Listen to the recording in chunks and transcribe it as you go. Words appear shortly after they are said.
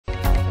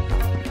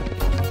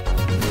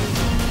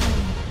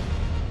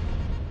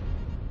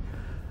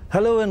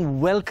Hello and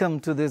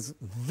welcome to this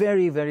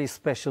very, very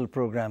special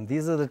program.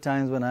 These are the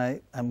times when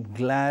I'm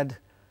glad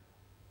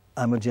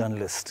I'm a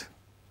journalist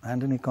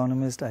and an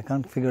economist. I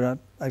can't figure out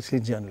actually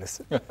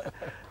journalist.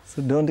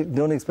 So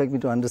don't expect me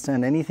to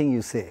understand anything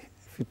you say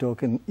if you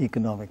talk in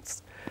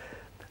economics.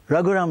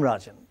 Raghuram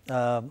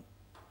Rajan,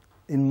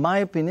 in my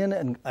opinion,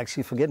 and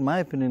actually forget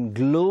my opinion,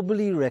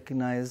 globally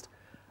recognized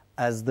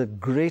as the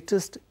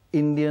greatest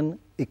Indian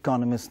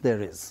economist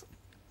there is.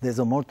 There's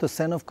Amartya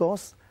Sen, of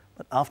course,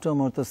 but after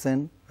Amartya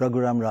Sen,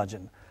 Raghuram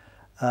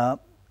Rajan.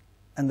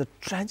 And the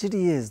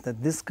tragedy is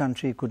that this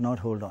country could not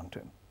hold on to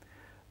him.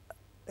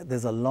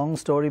 There's a long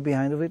story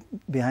behind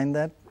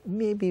that.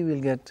 Maybe we'll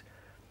get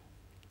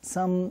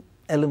some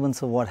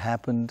elements of what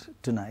happened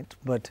tonight,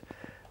 but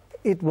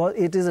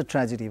it is a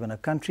tragedy when a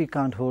country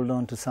can't hold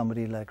on to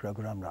somebody like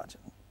Raghuram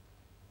Rajan.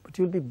 But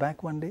you'll be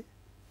back one day?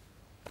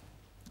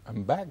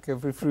 I'm back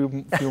every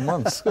few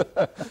months.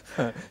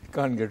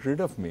 Can't get rid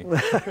of me.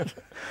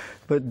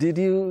 But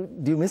do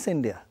you miss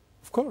India?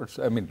 Of course.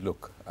 I mean,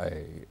 look,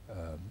 I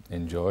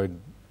enjoyed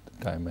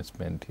the time I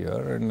spent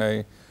here, and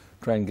I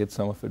try and get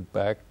some of it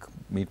back,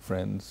 meet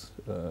friends,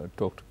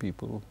 talk to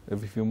people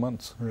every few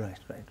months. Right.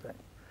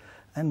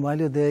 And while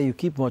you're there, you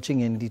keep watching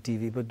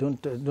NDTV, but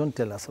don't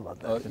tell us about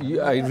that.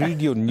 I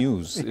read your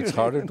news. It's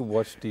harder to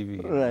watch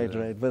TV.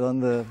 Right. But on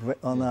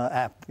the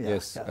app. Yeah,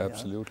 yes,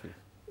 absolutely.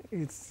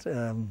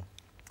 Yeah.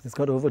 It's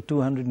got over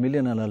 200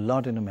 million and a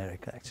lot in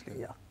America,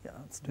 actually. Yeah,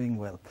 it's doing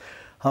well.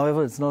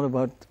 However, it's not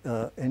about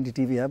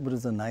NDTV app, but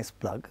it's a nice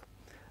plug.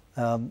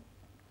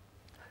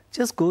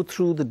 Just go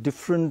through the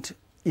different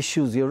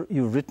issues.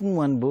 You've written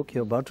one book,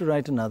 you're about to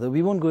write another.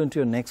 We won't go into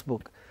your next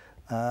book.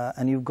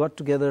 And you've got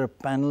together a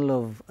panel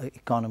of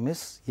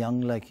economists,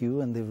 young like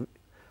you, and they've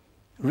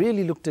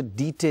really looked at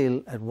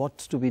detail at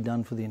what's to be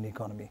done for the Indian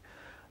economy.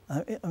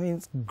 I mean,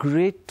 it's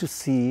great to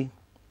see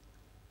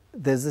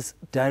there's this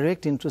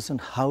direct interest in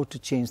how to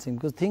change things,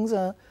 because things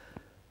are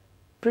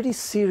pretty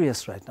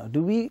serious right now.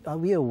 Are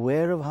we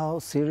aware of how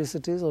serious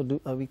it is, or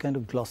are we kind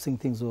of glossing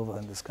things over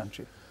in this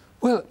country?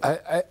 Well,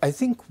 I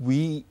think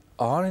we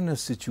are in a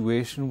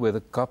situation where the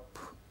cup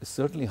is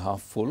certainly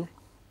half full.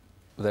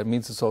 That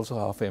means it's also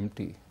half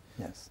empty.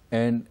 Yes.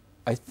 And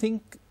I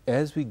think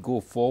as we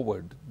go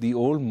forward, the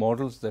old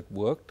models that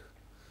worked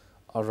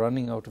are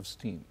running out of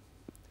steam.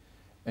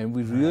 And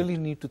we really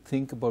need to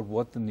think about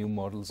what the new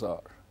models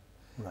are.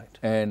 Right.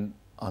 And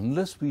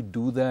unless we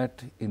do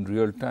that in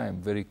real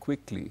time, very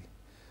quickly,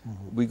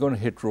 we're going to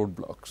hit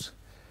roadblocks.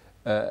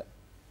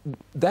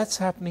 That's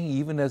happening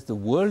even as the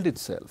world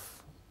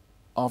itself,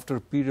 after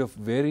a period of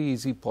very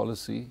easy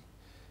policy,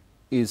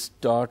 is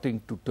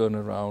starting to turn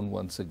around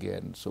once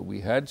again. So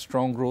we had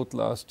strong growth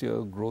last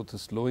year, growth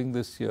is slowing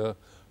this year,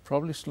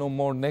 probably slow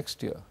more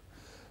next year.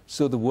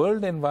 So the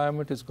world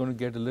environment is going to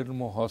get a little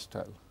more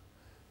hostile.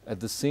 At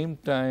the same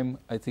time,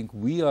 I think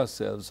we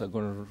ourselves are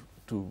going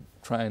to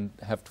try and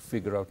have to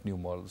figure out new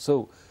models.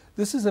 So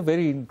this is a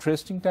very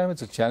interesting time.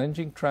 It's a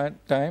challenging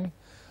time.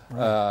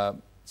 Right.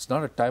 It's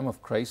not a time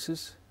of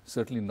crisis,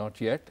 certainly not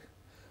yet,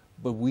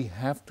 but we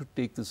have to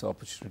take this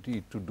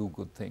opportunity to do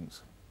good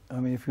things.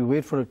 I mean, if you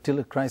wait for till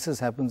a crisis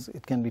happens,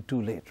 it can be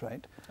too late,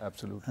 right?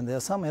 Absolutely. And there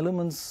are some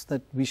elements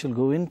that we shall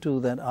go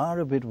into that are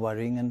a bit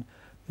worrying, and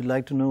we'd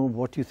like to know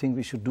what you think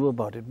we should do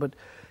about it. But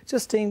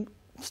just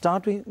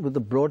starting with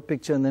the broad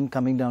picture and then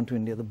coming down to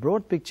India. The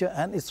broad picture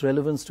and its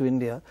relevance to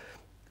India,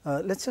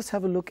 let's just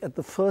have a look at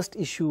the first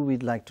issue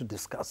we'd like to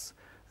discuss.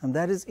 And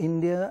that is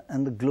India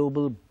and the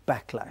global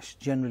backlash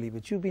generally,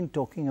 which you've been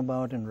talking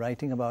about and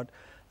writing about.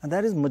 And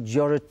that is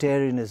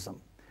majoritarianism,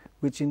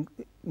 which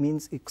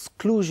means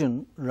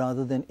exclusion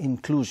rather than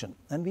inclusion.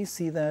 And we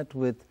see that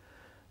with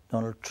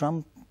Donald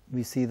Trump,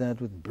 we see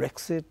that with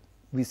Brexit,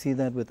 we see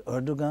that with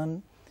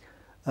Erdogan.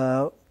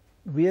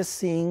 We are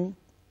seeing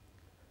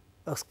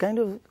a kind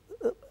of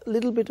a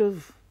little bit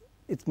of,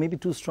 it's maybe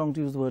too strong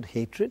to use the word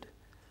hatred,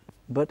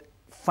 but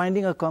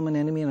finding a common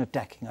enemy and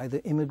attacking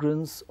either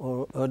immigrants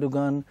or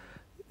Erdogan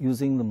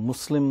using the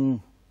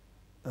Muslim,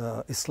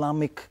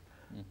 Islamic,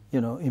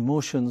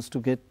 emotions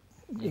to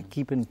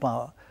keep in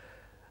power.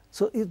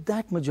 So if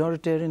that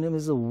majoritarianism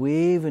is a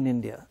wave in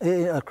India,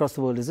 across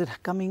the world, is it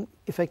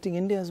affecting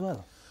India as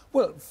well?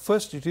 Well,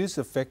 first it is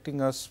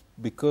affecting us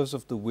because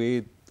of the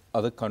way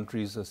other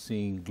countries are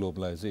seeing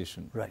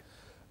globalization.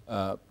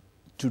 Right.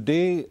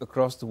 Today,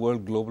 across the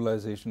world,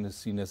 globalization is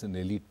seen as an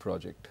elite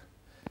project.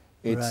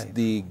 It's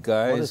the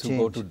guys who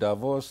go to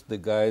Davos, the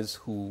guys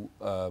who,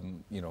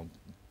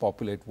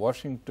 populate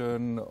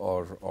Washington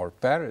or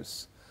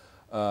Paris,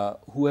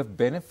 who have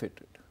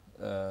benefited.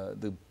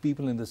 The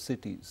people in the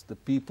cities, the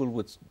people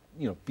with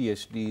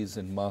PhDs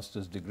and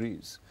master's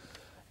degrees,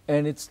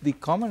 and it's the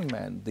common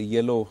man, the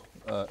yellow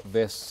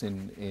vests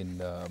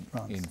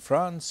in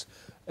France,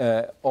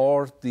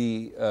 or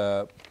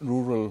the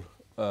rural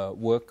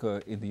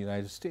worker in the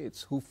United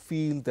States, who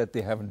feel that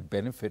they haven't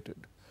benefited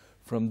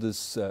from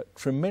this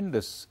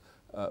tremendous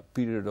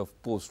period of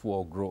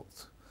post-war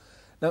growth.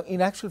 Now,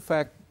 in actual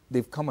fact,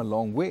 they've come a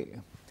long way.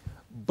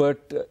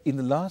 But in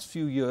the last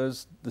few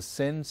years, the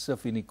sense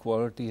of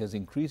inequality has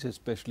increased,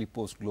 especially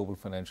post-global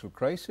financial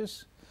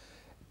crisis.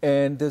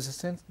 And there's a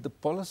sense the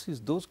policies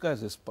those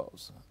guys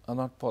espouse are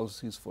not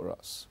policies for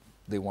us.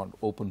 They want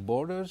open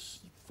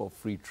borders for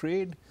free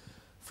trade.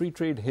 Free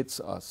trade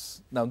hits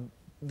us. Now,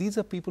 these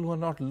are people who are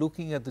not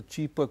looking at the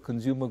cheaper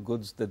consumer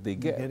goods that they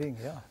get.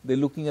 They're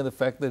looking at the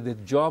fact that their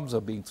jobs are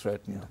being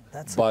threatened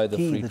by the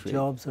free trade.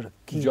 Jobs are a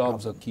key.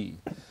 Jobs are key.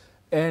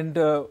 And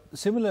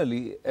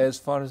similarly, as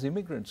far as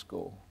immigrants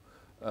go,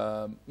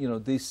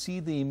 they see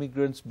the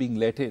immigrants being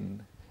let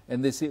in,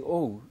 and they say,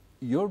 oh,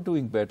 you're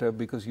doing better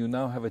because you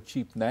now have a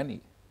cheap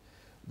nanny.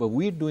 But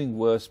we're doing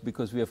worse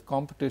because we have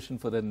competition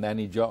for that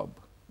nanny job,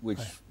 which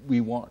we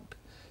want.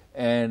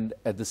 And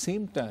at the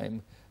same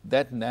time,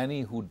 that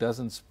nanny who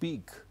doesn't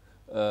speak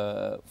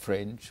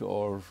French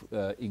or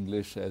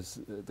English,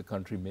 as the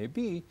country may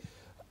be,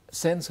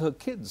 sends her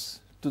kids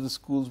to the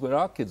schools where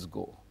our kids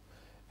go.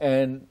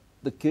 And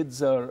the kids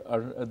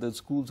the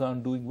schools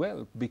aren't doing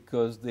well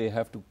because they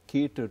have to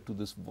cater to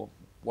this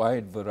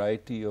wide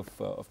variety of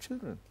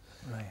children.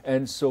 Right.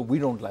 And so we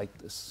don't like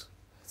this.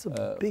 It's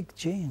a big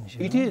change.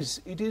 It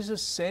is. It is a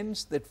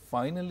sense that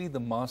finally the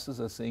masses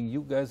are saying,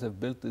 you guys have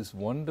built this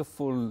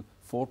wonderful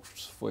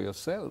fortress for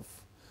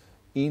yourself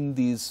in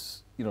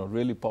these,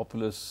 really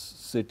populous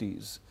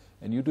cities,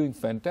 and you're doing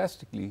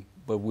fantastically,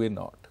 but we're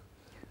not.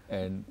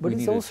 But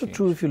it's also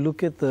true if you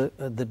look at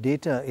the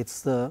data.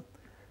 It's the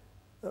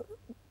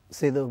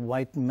say the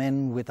white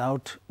men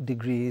without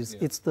degrees.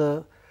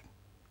 Yeah.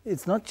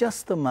 It's not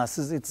just the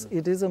masses.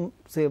 It is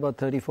say about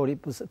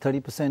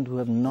 30% who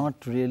are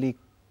not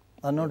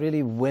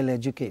really well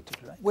educated.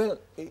 Right? Well,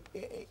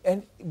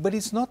 but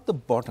it's not the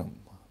bottom.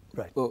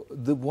 Right.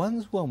 The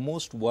ones who are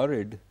most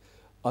worried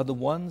are the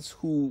ones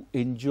who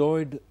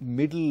enjoyed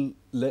middle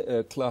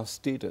class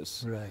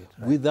status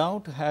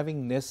without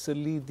having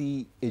necessarily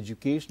the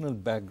educational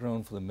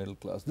background for the middle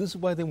class. This is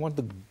why they want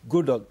the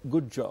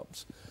good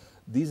jobs.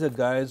 These are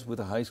guys with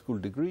a high school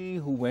degree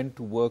who went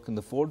to work in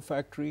the Ford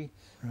factory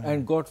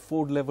and got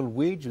Ford-level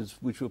wages,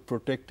 which were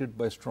protected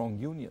by strong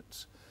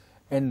unions.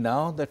 And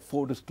now that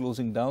Ford is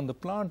closing down the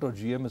plant or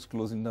GM is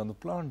closing down the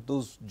plant,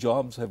 those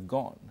jobs have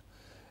gone.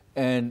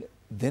 And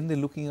then they're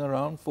looking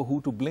around for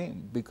who to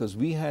blame, because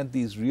we had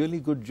these really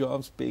good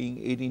jobs paying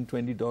 $18,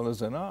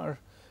 $20 an hour,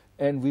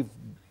 and we've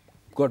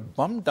got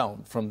bumped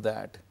down from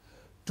that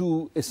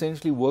to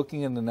essentially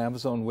working in an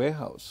Amazon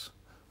warehouse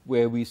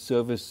where we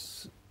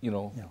service,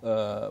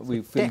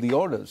 we fill the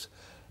orders.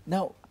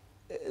 Now,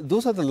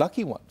 those are the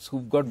lucky ones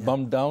who've got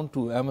bumped down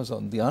to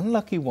Amazon. The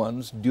unlucky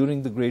ones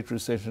during the Great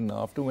Recession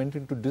after went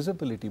into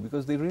disability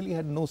because they really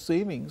had no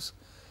savings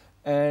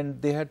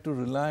and they had to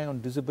rely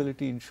on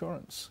disability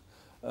insurance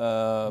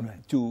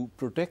to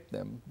protect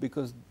them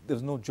because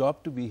there's no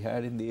job to be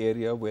had in the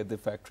area where the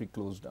factory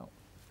closed down.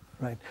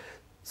 Right.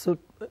 So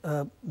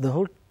the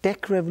whole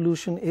tech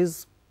revolution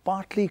is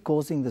partly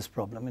causing this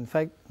problem. In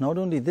fact, not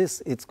only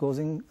this, it's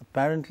causing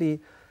apparently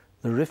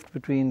the rift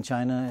between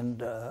China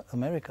and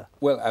America.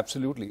 Well,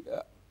 absolutely.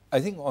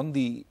 I think on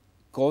the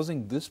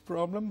causing this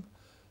problem,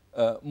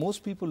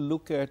 most people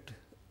look at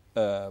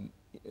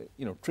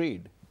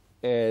trade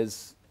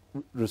as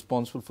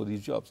responsible for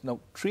these jobs. Now,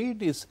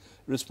 trade is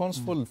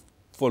responsible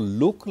for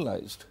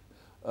localized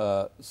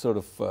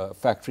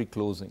factory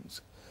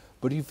closings.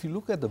 But if you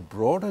look at the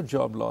broader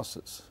job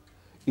losses,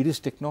 it is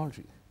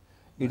technology.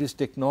 It is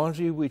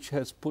technology which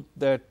has put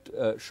that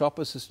shop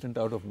assistant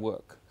out of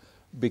work,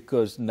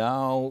 because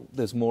now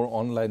there's more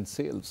online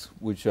sales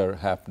which are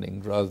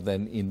happening rather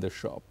than in the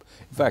shop.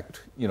 In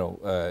fact,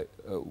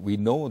 we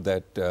know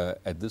that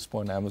at this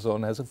point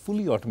Amazon has a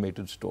fully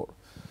automated store.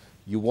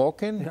 You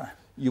walk in,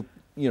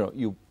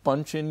 you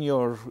punch in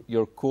your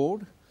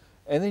code,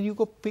 and then you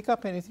go pick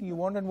up anything you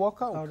want and walk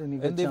out.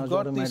 And they've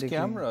got these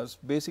cameras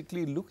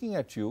basically looking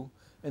at you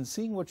and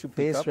seeing what you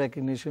pick up. Face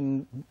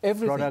recognition,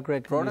 everything. Product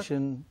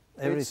recognition,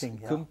 everything.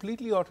 It's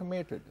completely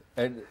automated.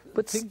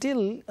 But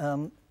still,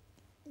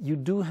 you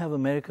do have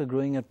America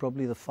growing at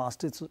probably the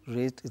fastest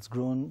rate it's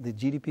grown. The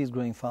GDP is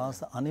growing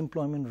fast. The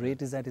unemployment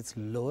rate is at its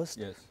lowest.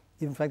 Yes.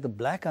 In fact, the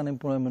black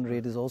unemployment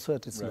rate is also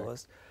at its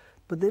lowest.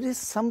 But there is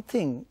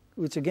something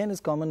which again is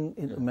common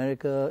in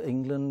America,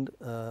 England,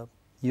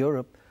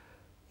 Europe.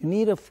 You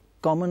need a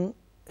common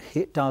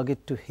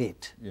target to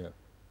hit. Yeah.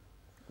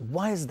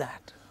 Why is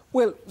that?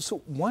 Well, so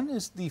one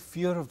is the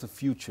fear of the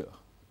future.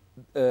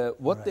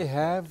 What they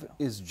have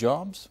is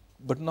jobs,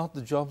 but not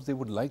the jobs they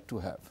would like to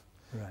have.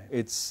 Right.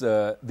 It's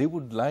they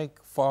would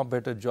like far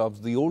better jobs,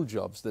 the old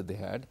jobs that they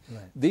had.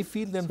 Right. They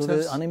feel themselves.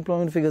 So the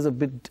unemployment figure is a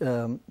bit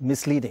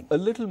misleading. A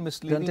little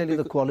misleading. Don't tell you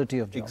the quality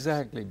of jobs.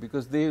 Exactly,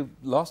 because they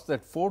lost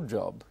that Ford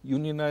job,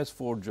 unionized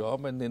Ford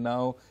job, and they're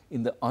now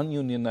in the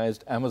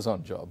ununionized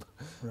Amazon job,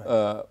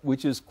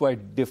 which is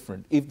quite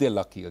different. If they're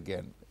lucky,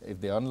 again.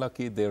 If they're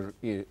unlucky, they're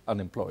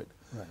unemployed.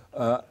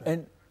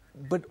 Right.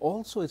 But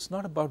also, it's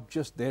not about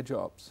just their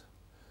jobs.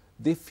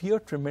 They fear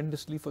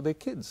tremendously for their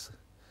kids.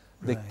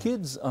 Their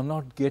kids are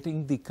not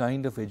getting the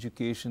kind of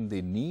education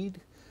they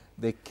need.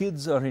 Their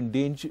kids are in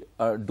danger,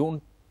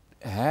 don't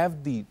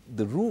have the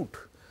route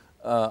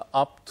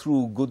up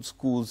through good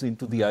schools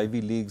into the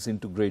Ivy Leagues,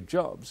 into great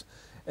jobs.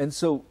 And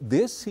so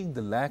they're seeing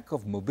the lack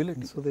of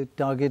mobility. And so they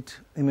target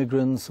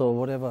immigrants or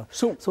whatever.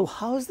 So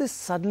how has this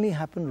suddenly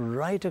happened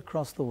right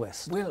across the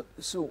West? Well,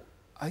 so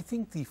I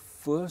think the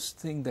first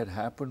thing that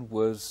happened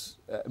was,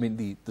 I mean,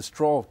 the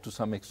straw to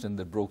some extent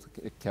that broke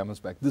the camel's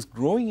back. This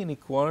growing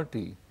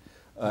inequality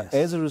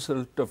as a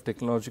result of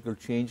technological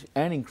change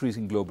and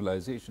increasing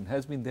globalization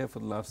has been there for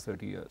the last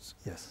 30 years.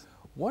 Yes.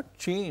 What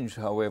changed,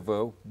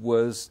 however,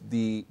 was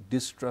the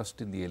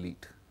distrust in the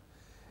elite.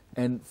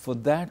 And for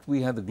that,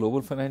 we had the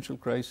global financial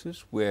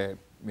crisis where,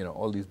 you know,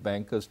 all these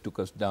bankers took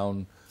us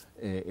down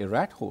a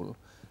rat hole.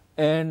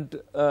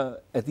 And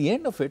at the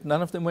end of it,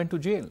 none of them went to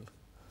jail.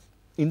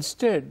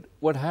 Instead,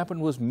 what happened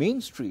was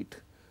Main Street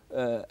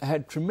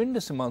had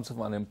tremendous amounts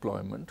of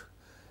unemployment.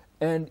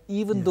 And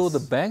even though the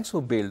banks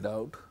were bailed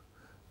out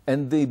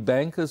and the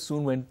bankers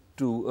soon went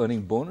to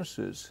earning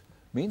bonuses,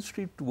 Main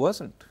Street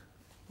wasn't.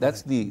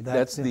 That's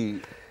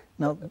the...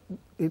 Now,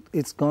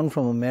 it's gone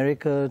from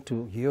America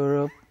to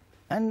Europe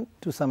and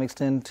to some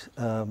extent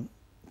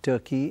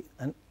Turkey,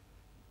 and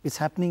it's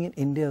happening in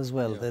India as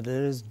well. That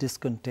there is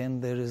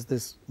discontent, there is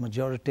this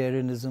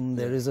majoritarianism,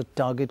 there is a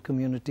target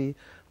community,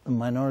 a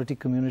minority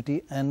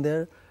community,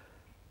 and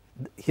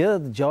here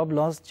the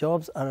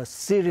jobs are a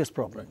serious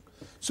problem.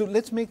 Right. So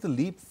let's make the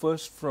leap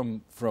first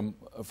from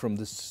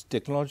this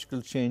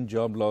technological change,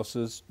 job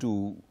losses,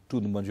 to the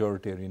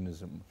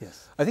majoritarianism.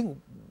 Yes. I think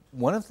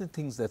one of the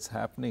things that's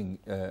happening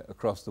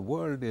across the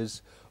world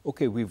is,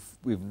 okay, we've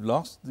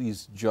lost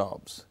these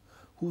jobs.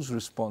 Who's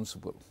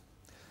responsible?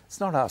 It's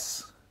not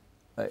us.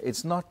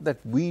 It's not that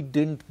we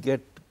didn't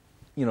get,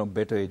 you know,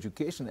 better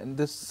education. And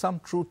there's some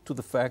truth to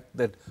the fact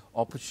that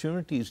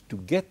opportunities to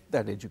get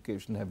that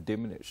education have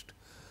diminished.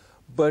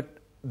 But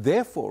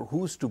therefore,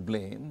 who's to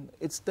blame?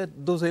 It's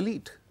that those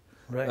elite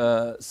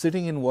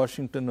sitting in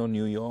Washington or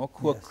New York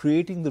who are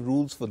creating the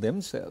rules for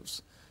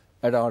themselves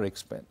at our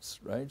expense,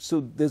 right?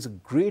 So there's a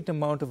great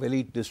amount of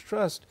elite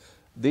distrust.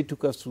 They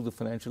took us through the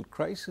financial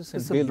crisis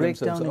and bailed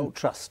themselves out. It's a breakdown in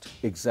trust.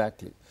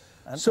 Exactly.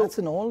 And so that's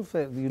in all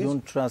fair. You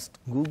don't trust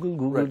Google.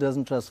 Google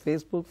doesn't trust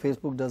Facebook.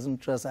 Facebook doesn't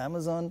trust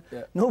Amazon.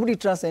 Nobody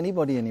trusts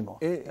anybody anymore.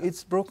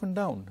 It's broken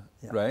down,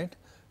 right?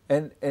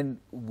 And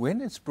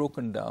when it's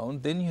broken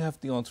down, then you have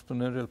the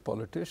entrepreneurial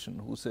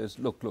politician who says,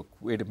 look,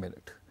 wait a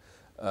minute.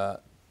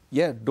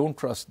 Don't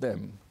trust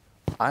them.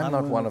 I'm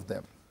not one of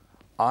them.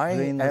 I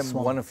am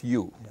one of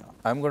you.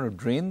 I'm going to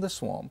drain the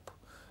swamp.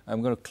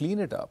 I'm going to clean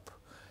it up.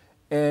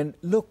 And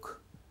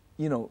look,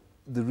 you know,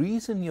 the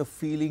reason you're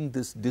feeling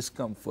this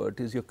discomfort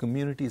is your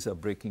communities are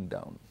breaking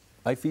down.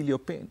 I feel your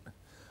pain.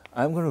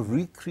 I'm going to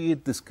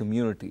recreate this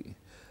community.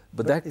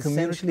 But that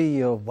community... essentially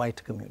your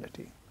white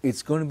community.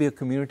 It's going to be a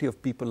community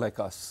of people like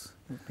us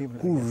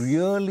who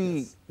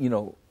really, you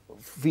know,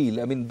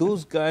 feel... I mean,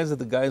 those guys are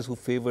the guys who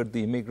favored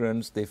the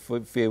immigrants, they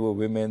favor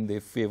women,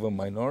 they favor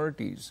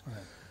minorities. Right.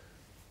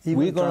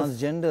 Even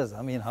transgenders,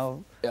 I mean,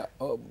 how...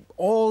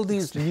 all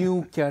these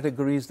new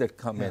categories that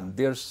come in,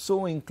 they're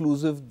so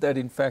inclusive that,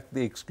 in fact,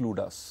 they exclude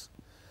us.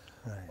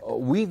 Right.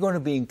 We're going to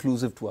be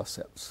inclusive to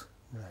ourselves.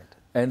 Right.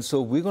 And so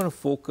we're going to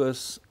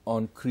focus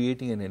on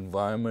creating an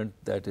environment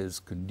that is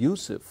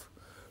conducive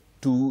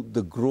to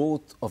the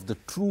growth of the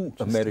true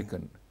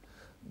American.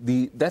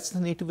 That's the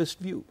nativist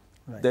view,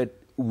 that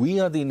we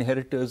are the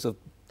inheritors of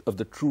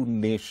the true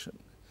nation.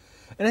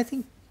 And I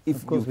think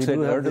if you said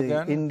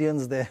Erdogan, the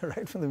Indians there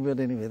right from the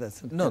beginning. Anyway,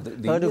 that's it. No, the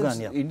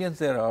Erdogan, Indians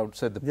they are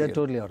outside the pale. They're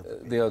totally out of the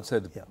pale. They're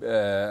outside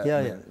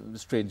the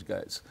strange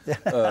guys.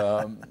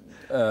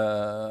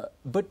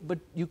 But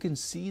you can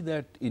see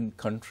that in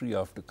country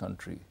after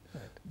country,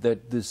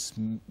 that this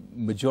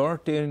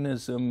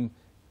majoritarianism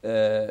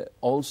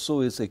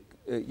also is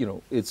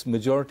it's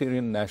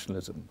majoritarian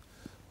nationalism.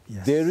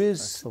 Yes, there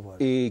is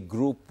a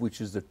group which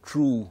is the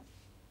true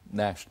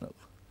national,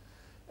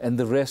 and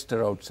the rest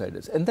are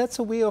outsiders. And that's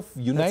a way of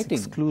uniting.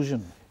 That's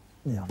exclusion.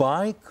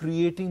 By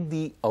creating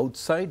the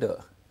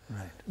outsider,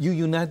 you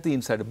unite the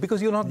insider,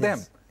 because you're not them.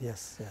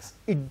 Yes, yes.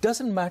 It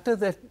doesn't matter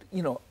that,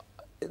 you know,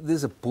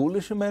 there's a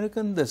Polish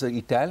American, there's an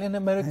Italian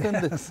American.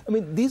 I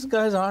mean, these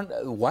guys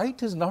aren't...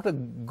 White is not a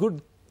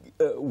good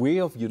way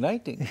of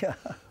uniting.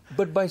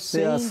 But by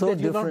saying that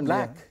you're not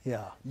black,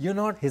 you're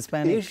not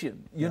Hispanic,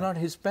 Asian, you're not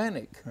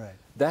Hispanic,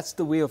 that's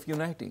the way of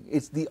uniting.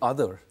 It's the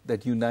other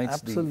that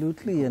unites.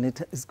 Absolutely, and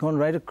it's gone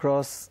right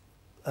across.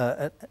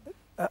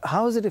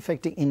 How is it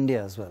affecting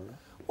India as well?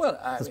 Well,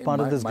 as part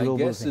of this global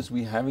my guess thing? is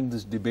we're having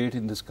this debate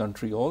in this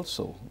country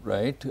also,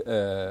 right?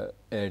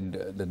 And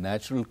the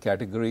natural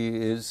category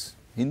is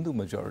Hindu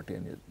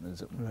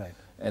majoritarianism. Right.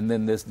 And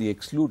then there's the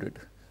excluded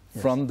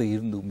from the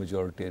Hindu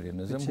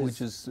majoritarianism,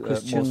 which is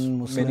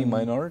many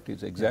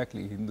minorities,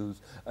 exactly,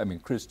 Hindus, I mean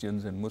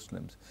Christians and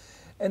Muslims.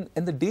 And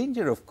the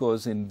danger, of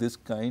course, in this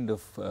kind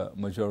of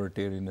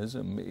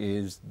majoritarianism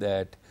is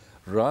that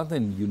rather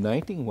than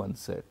uniting one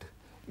set,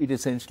 it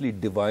essentially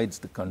divides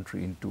the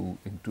country into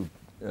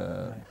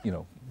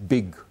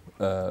big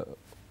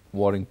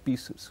warring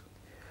pieces.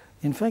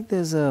 In fact,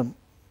 there's a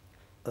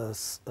a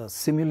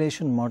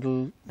simulation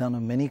model done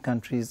on many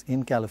countries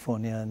in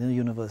California and in a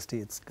university.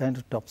 It's kind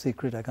of top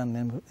secret. I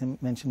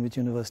can't mention which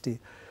university,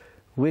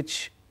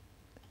 which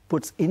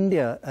puts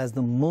India as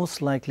the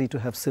most likely to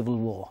have civil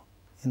war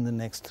in the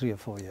next 3 or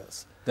 4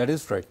 years. That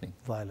is frightening.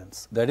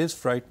 Violence. That is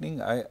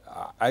frightening.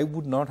 I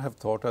would not have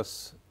thought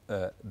us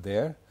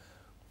there,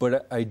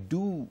 but I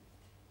do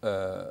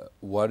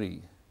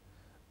worry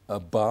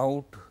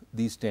about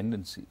these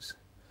tendencies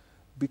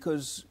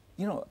because,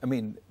 you know, I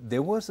mean,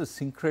 there was a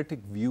syncretic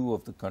view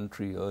of the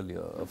country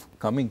earlier of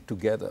coming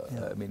together.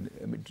 Yeah. I mean,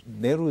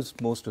 Nehru is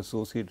most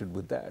associated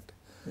with that.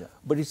 Yeah.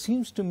 But it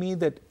seems to me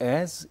that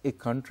as a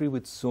country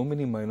with so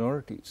many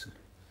minorities,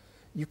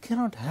 you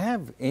cannot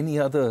have any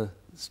other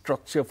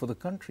structure for the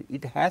country.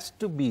 It has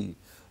to be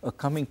a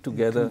coming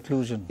together,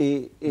 conclusion.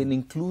 An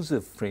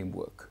inclusive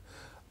framework.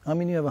 I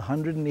mean, you have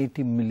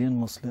 180 million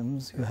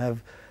Muslims. You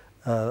have,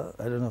 I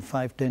don't know,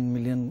 5-10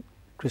 million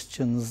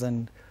Christians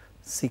and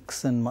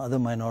Sikhs and other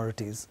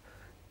minorities.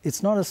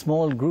 It's not a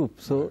small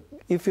group. So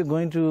if you're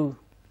going to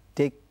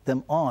take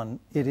them on,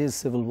 it is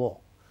civil war.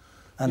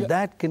 And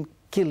that can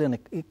kill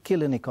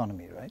an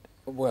economy, right?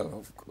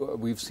 Well,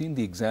 we've seen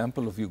the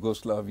example of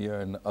Yugoslavia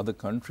and other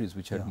countries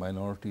which had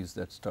minorities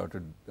that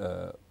started,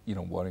 you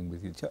know, warring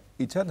with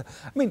each other.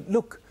 I mean,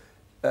 look,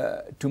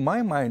 to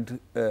my mind,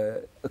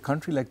 a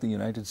country like the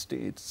United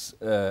States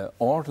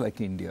or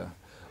like India,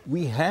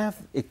 we have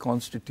a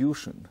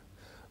constitution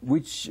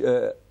which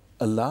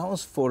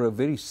allows for a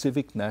very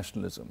civic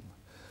nationalism,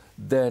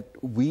 that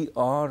we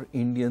are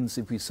Indians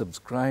if we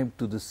subscribe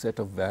to this set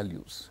of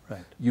values.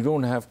 Right. You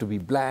don't have to be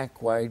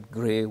black, white,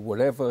 grey,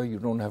 whatever. You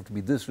don't have to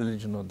be this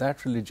religion or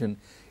that religion.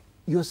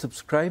 You're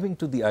subscribing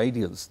to the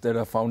ideals that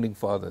our founding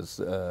fathers,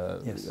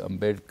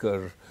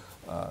 Ambedkar,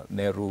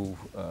 Nehru,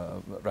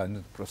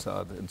 Rajendra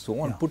Prasad, and so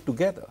on, put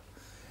together.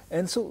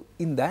 And so,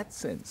 in that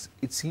sense,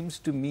 it seems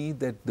to me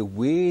that the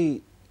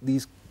way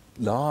these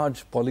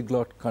large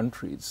polyglot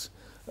countries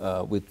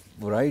with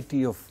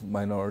variety of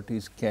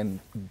minorities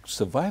can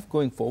survive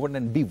going forward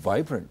and be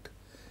vibrant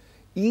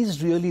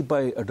is really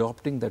by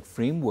adopting that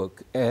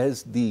framework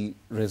as the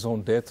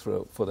raison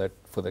d'etre for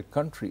that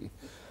country.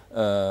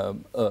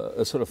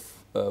 A sort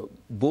of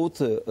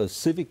both a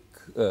civic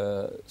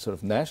sort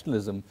of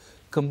nationalism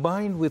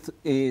combined with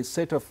a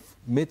set of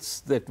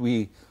myths that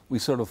we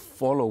sort of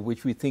follow,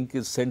 which we think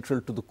is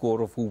central to the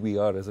core of who we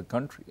are as a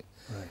country.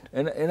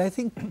 Right. And I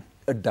think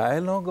a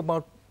dialogue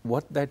about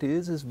what that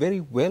is very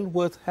well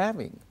worth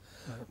having.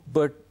 Right.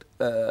 But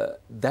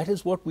that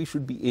is what we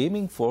should be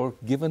aiming for,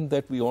 given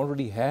that we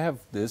already have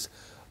this.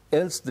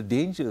 Else the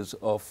dangers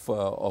of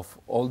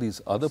all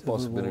these other civil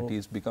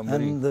possibilities war become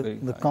and very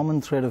the high.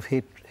 Common thread of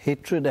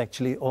hatred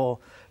actually, or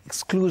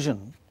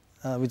exclusion,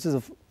 which is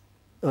an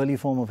early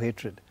form of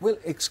hatred. Well,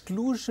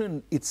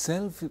 exclusion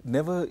itself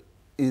never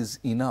is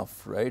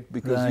enough, right?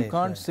 Because you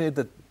can't say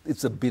that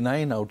it's a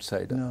benign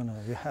outsider. No,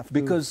 you have to.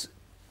 Because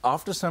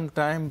after some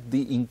time,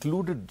 the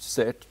included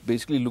set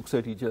basically looks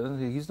at each other and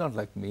says, he's not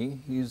like me,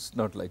 he's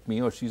not like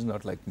me, or she's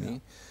not like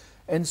me.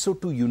 And so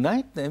to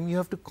unite them, you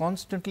have to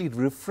constantly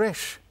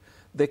refresh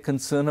their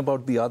concern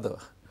about the other.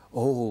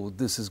 Oh,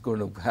 this is going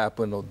to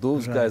happen, or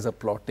those guys are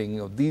plotting,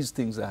 or these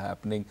things are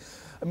happening.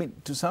 I mean,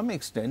 to some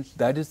extent,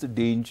 that is the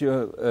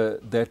danger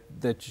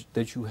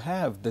that you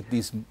have, that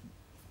these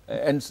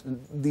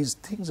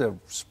things are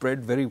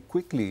spread very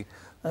quickly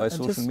by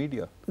social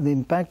media. The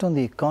impact on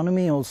the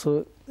economy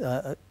also,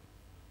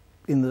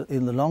 in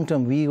the long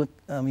term,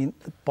 I mean,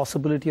 the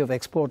possibility of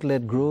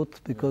export-led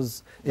growth,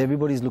 because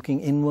everybody's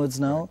looking inwards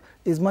now,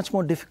 is much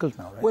more difficult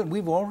now, right? Well,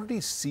 we've already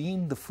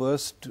seen the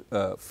first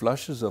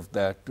flushes of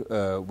that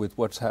with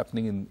what's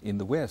happening in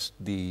the West,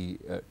 the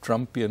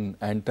Trumpian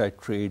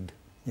anti-trade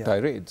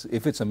tirades.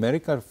 If it's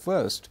America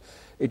first,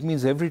 it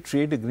means every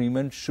trade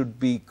agreement should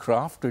be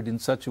crafted in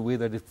such a way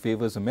that it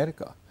favors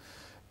America.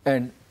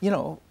 And, you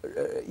know,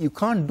 you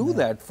can't do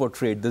that for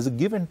trade. There's a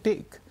give and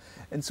take.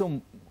 And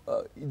so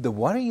the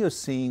worry you're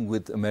seeing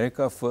with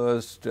America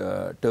first,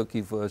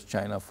 Turkey first,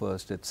 China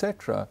first,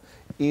 etc.,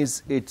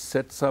 is it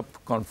sets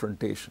up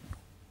confrontation.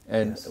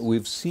 And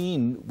we've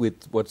seen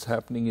with what's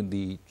happening in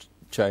the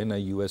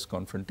China-US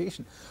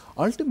confrontation,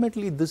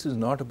 ultimately this is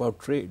not about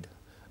trade.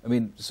 I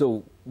mean,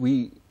 so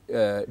we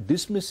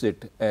dismiss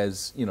it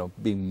as, you know,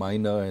 being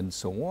minor and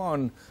so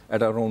on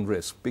at our own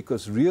risk,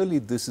 because really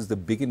this is the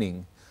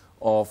beginning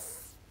of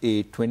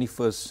a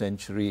 21st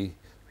century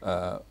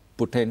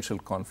potential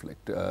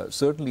conflict.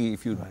 Certainly,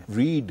 if you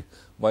read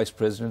Vice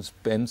President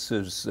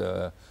Pence's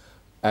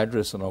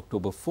address on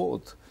October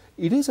 4th,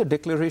 it is a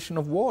declaration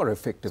of war,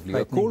 effectively,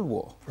 a Cold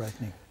War.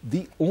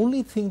 The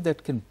only thing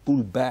that can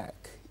pull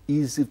back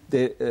is if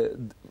they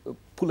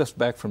pull us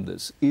back from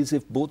this is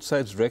if both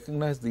sides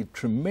recognize the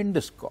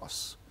tremendous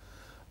costs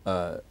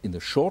in the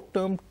short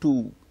term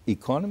to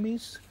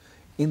economies,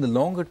 in the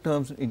longer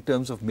terms in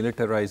terms of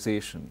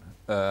militarization.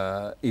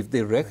 If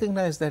they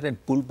recognize that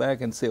and pull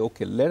back and say,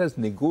 okay, let us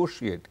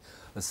negotiate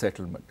a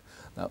settlement.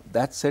 Now,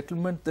 that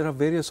settlement, there are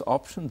various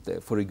options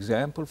there. For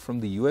example, from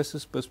the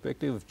US's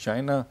perspective, if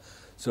China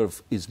sort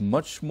of is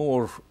much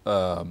more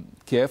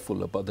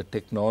careful about the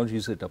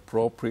technologies it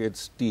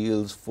appropriates,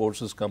 steals,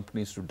 forces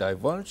companies to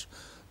divulge,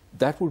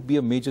 that would be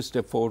a major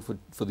step forward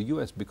for the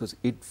US, because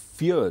it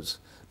fears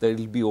that it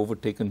will be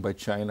overtaken by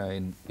China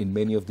in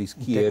many of these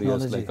key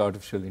areas like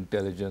artificial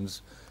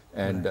intelligence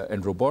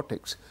and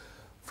robotics.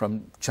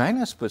 From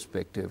China's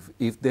perspective,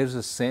 if there's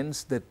a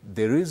sense that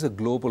there is a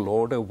global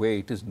order where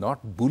it is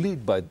not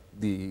bullied by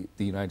the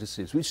United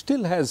States, which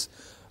still has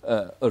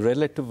a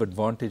relative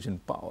advantage in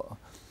power,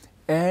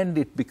 and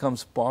it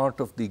becomes part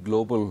of the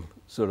global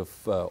sort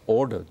of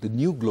order, the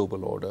new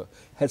global order,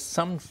 has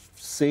some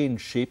say in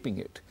shaping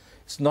it.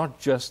 It's not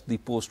just the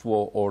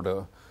post-war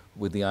order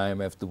with the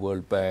IMF, the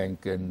World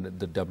Bank, and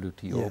the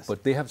WTO,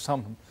 but they have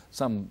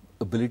some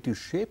ability to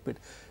shape it.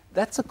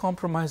 That's a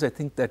compromise, I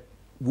think, that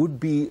would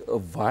be a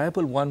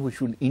viable one which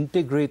would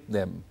integrate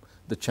them,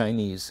 the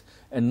Chinese,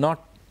 and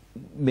not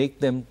make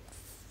them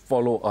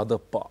follow other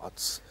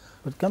paths.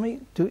 But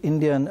coming to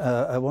India, and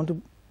I want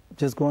to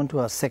just go on to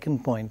our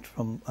second point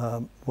from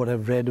what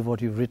I've read,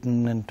 what you've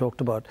written and talked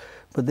about.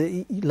 But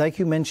like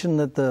you mentioned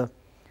that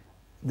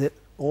they're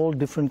all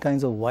different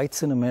kinds of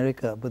whites in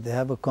America, but they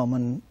have a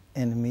common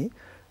enemy.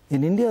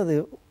 In India,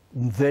 there are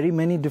very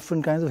many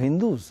different kinds of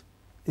Hindus.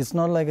 It's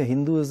not like a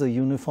Hindu is a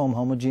uniform,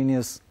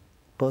 homogeneous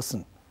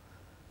person.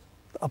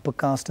 The upper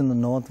caste in the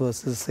north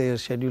versus, say, a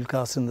scheduled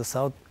caste in the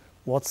south.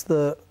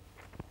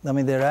 I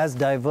mean, they're as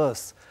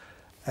diverse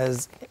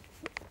as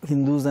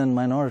Hindus and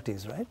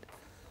minorities, right?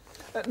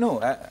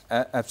 No,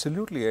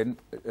 absolutely. And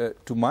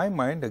to my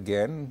mind,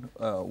 again,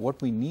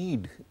 what we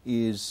need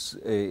is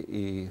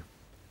a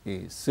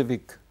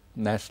civic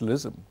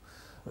nationalism,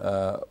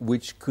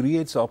 which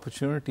creates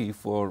opportunity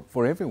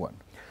for everyone.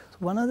 So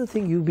one other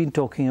thing you've been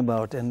talking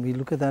about, and we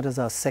look at that as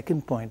our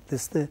second point,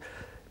 is the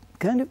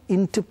kind of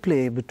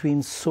interplay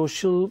between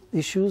social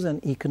issues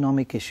and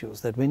economic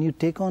issues. That when you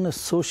take on a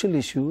social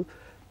issue,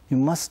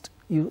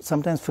 you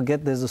sometimes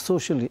forget there's a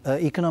social,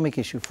 economic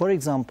issue. For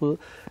example,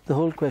 the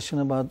whole question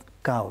about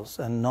cows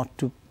and not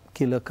to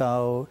kill a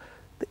cow,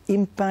 the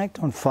impact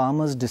on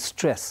farmers'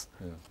 distress.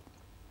 Yeah.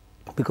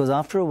 Because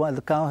after a while,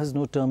 the cow has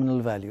no terminal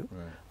value.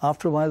 Right.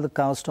 After a while, the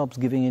cow stops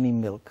giving any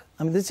milk.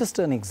 I mean, this is just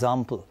an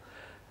example.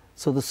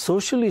 So the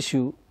social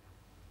issue,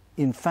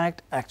 in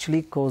fact,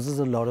 actually causes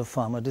a lot of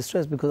farmer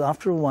distress, because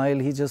after a while,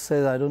 he just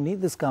says, I don't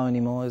need this cow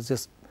anymore. It's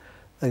just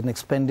an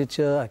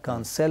expenditure. I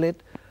can't sell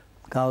it.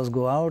 Cows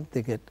go out,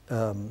 they get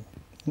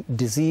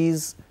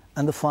disease,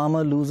 and the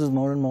farmer loses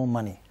more and more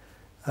money.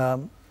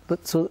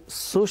 But so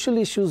social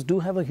issues do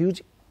have a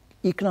huge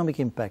economic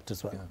impact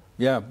as well.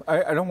 Yeah,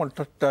 I don't want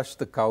to touch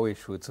the cow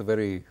issue. It's a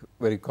very,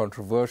 very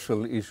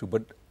controversial issue.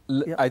 But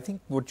I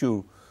think what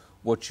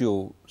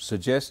you're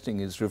suggesting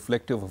is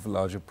reflective of a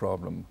larger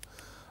problem.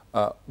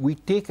 We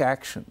take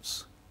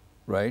actions,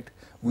 right,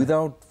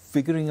 without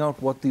figuring out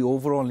what the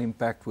overall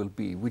impact will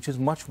be, which is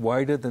much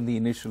wider than the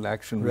initial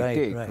action we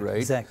take, right?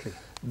 Exactly.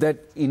 That,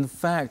 in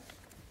fact,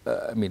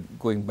 I mean,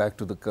 going back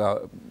to the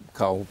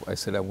cow, I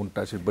said I won't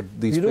touch it, but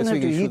the you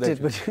specific issue don't have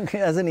to eat it, but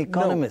as an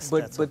economist.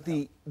 No, but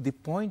the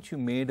point you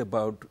made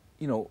about,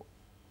 you know,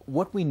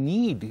 what we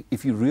need,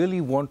 if you really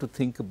want to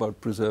think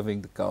about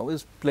preserving the cow,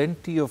 is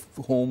plenty of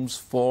homes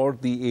for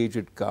the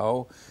aged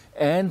cow,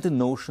 and the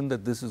notion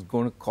that this is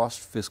going to cost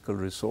fiscal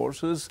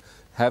resources,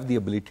 have the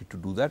ability to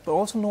do that, but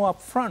also know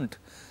up front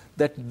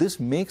that this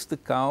makes the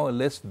cow a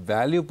less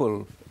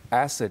valuable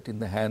asset in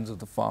the hands of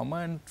the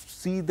farmer, and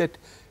see that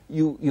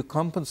you're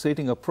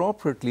compensating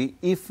appropriately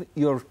if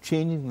you're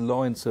changing the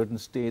law in certain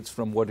states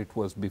from what it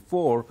was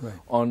before,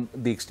 on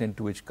the extent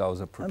to which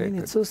cows are protected. I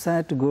mean, it's so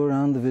sad to go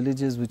around the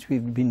villages, which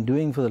we've been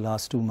doing for the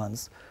last 2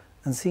 months,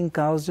 and seeing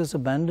cows just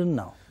abandoned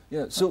now.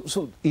 Yeah,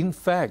 so in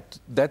fact,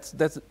 that's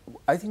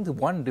I think the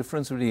one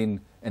difference between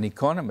an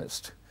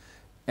economist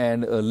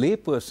and a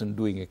layperson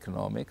doing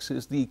economics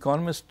is the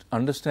economist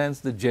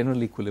understands the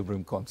general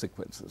equilibrium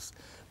consequences,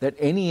 that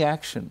any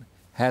action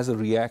has a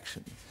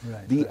reaction.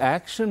 The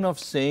action of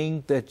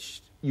saying that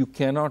you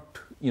cannot,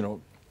 you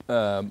know,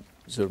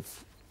 sort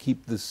of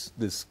keep this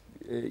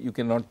you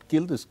cannot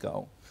kill this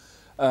cow,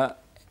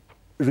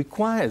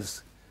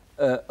 requires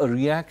a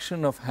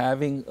reaction of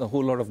having a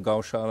whole lot of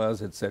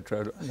gaushalas,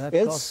 etc. That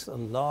costs a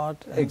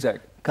lot.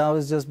 Exactly.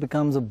 Cows just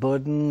becomes a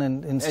burden,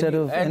 and it's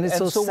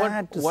so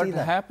sad to see that.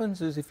 What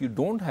happens is, if you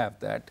don't have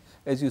that,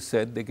 as you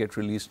said, they get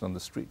released on the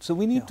street. So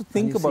we need to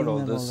think about all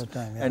this,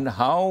 and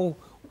how,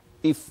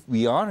 if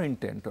we are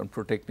intent on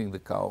protecting the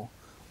cow,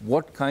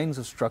 what kinds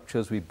of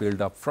structures we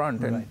build up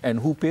front, and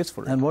who pays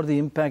for it. And what the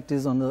impact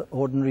is on the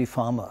ordinary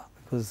farmer.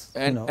 Because,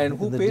 and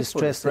who the pays for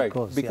distress it,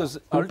 caused, because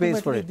who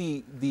pays for it?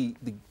 ultimately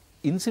the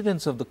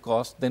incidence of the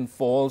cost then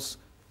falls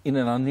in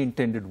an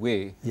unintended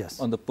way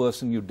on the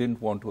person you didn't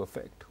want to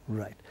affect.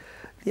 Right.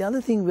 The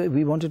other thing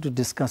we wanted to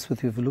discuss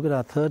with you, if you look at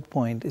our third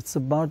point, it's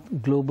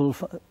about global,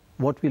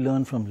 what we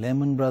learned from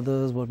Lehman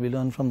Brothers, what we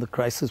learned from the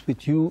crisis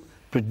which you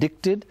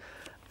predicted,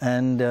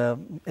 and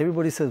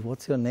everybody says,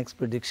 what's your next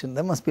prediction?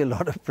 There must be a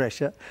lot of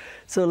pressure.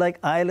 So like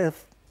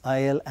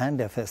IL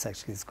and FS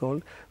actually it's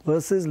called,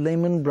 versus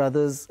Lehman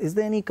Brothers. Is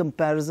there any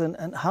comparison?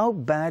 And how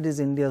bad is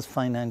India's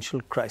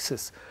financial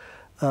crisis?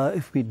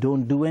 If we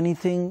don't do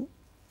anything,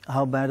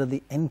 how bad are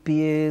the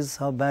NPAs?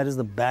 How bad is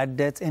the bad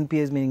debts?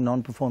 NPAs meaning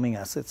non-performing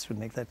assets, should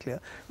make that clear,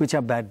 which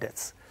are bad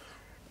debts.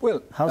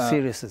 Well, how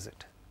serious is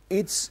it?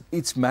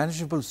 It's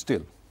manageable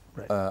still.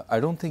 Right. I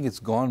don't think it's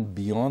gone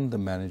beyond the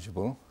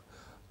manageable.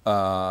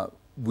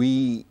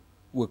 We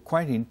were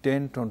quite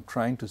intent on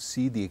trying to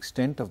see the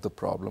extent of the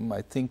problem.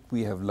 I think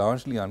we have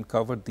largely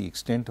uncovered the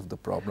extent of the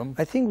problem.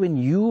 I think when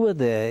you were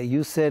there,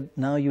 you said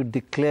now you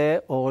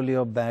declare all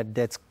your bad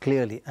debts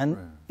clearly. And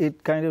right.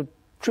 It kind of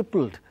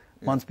tripled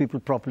once people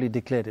properly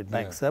declared it.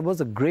 Banks. That was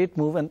a great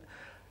move. And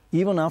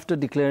even after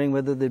declaring,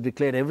 whether they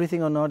declared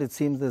everything or not, it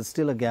seems there's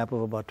still a gap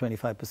of about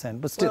 25%.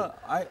 But still.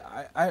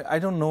 Well, I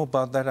don't know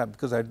about that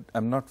because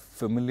I'm not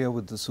familiar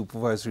with the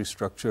supervisory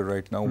structure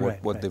right now,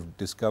 what they've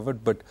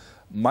discovered. But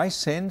my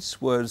sense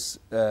was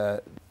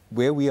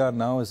where we are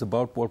now is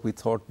about what we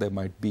thought there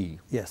might be.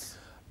 Yes.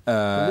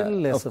 A little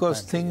less. Of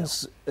course,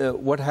 things,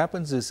 what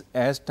happens is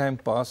as time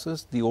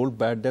passes, the old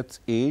bad debts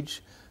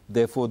age.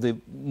 Therefore,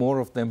 more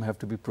of them have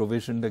to be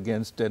provisioned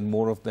against and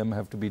more of them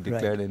have to be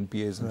declared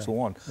NPAs and so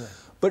on. Right.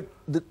 But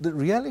the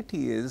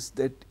reality is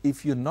that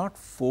if you're not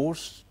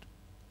forced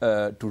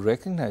to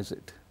recognize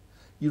it,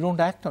 you don't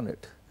act on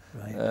it.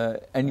 Right.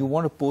 And you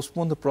want to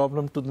postpone the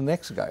problem to the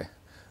next guy.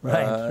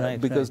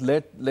 Because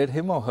let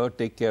him or her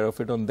take care of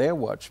it on their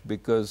watch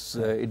because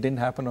it didn't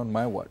happen on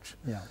my watch.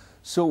 Yeah.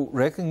 So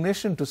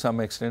recognition to some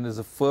extent is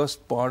the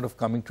first part of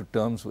coming to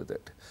terms with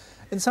it.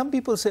 And some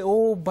people say,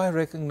 oh, by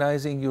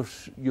recognizing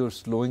you're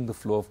slowing the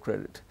flow of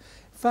credit.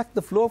 In fact,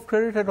 the flow of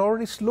credit had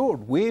already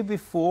slowed way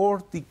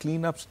before the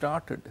cleanup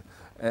started.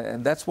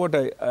 And that's what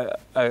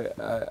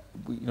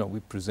we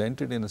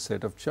presented in a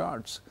set of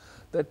charts,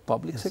 that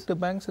public sector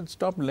banks had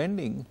stopped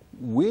lending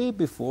way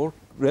before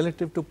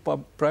relative to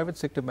private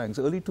sector banks.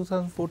 Early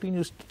 2014,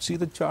 you see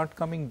the chart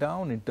coming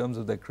down in terms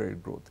of their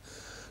credit growth.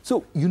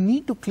 So you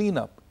need to clean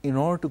up in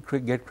order to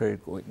get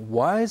credit going.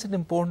 Why is it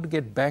important to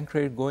get bank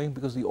credit going?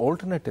 Because the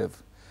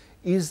alternative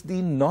is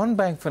the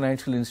non-bank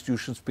financial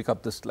institutions pick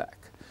up the slack.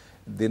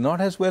 They're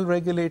not as well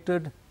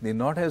regulated, they're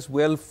not as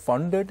well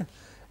funded,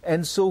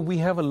 and so we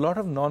have a lot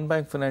of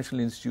non-bank financial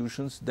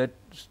institutions that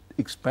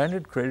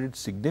expanded credit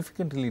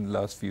significantly in the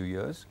last few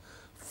years,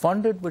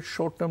 funded with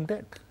short-term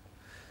debt.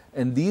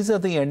 And these are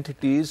the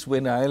entities,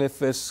 when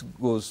ILFS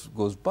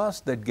goes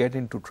bust, that get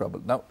into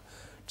trouble. Now,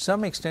 to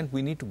some extent,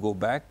 we need to go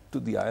back to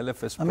the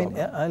ILFS problem.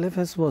 I mean,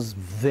 ILFS was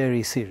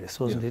very serious,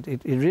 wasn't it?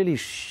 It really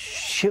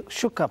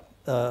shook up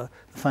the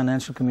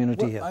financial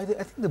community here. I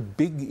think the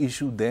big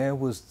issue there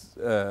was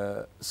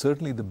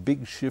certainly the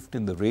big shift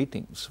in the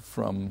ratings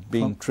from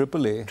being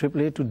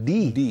AAA to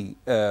D.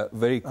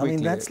 Very quickly. I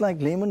mean, that's like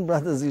Lehman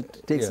Brothers.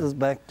 It takes us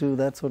back to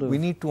that sort of... We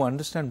need to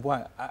understand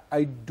why.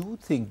 I do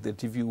think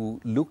that if you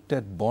looked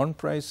at bond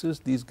prices,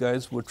 these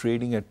guys were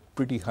trading at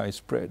pretty high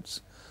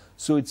spreads.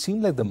 So it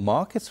seemed like the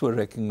markets were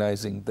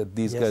recognizing that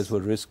these guys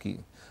were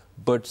risky,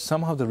 but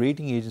somehow the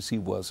rating agency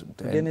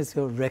wasn't. Again, it's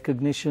your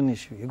recognition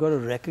issue. You've got to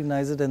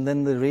recognize it, and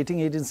then the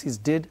rating agencies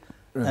did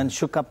and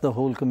shook up the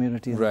whole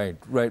community.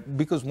 Right.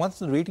 Because once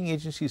the rating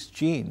agencies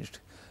changed,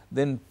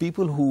 then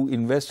people who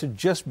invested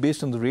just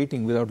based on the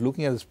rating without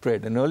looking at the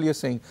spread, and earlier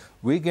saying,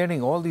 we're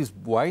getting all these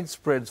wide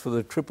spreads for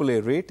the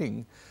AAA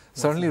rating,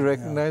 suddenly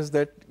recognize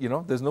that,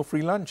 there's no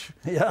free lunch.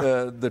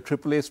 The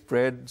AAA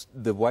spread,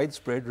 the wide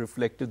spread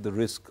reflected the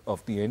risk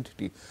of the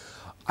entity.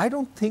 I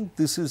don't think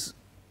this is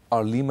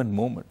our Lehman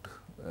moment.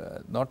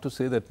 Not to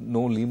say that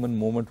no Lehman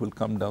moment will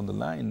come down the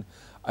line.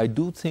 I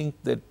do think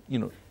that,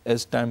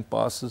 as time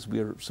passes, we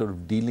are sort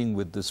of dealing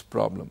with this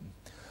problem.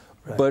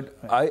 But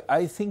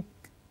I think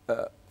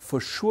for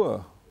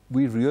sure,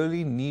 we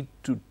really need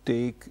to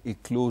take a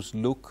close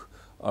look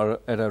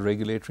at our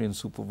regulatory and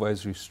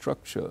supervisory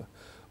structure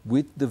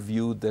with the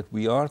view that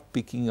we are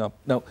picking up.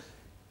 Now,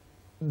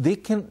 they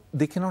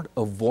cannot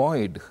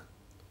avoid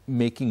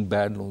making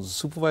bad loans. The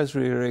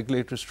supervisory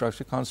regulatory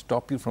structure can't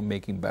stop you from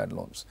making bad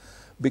loans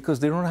because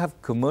they don't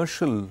have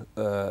commercial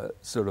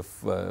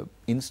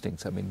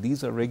instincts. I mean,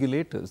 these are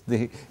regulators.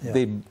 They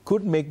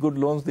could make good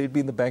loans. They'd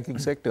be in the banking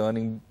sector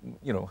earning,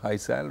 high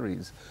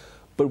salaries.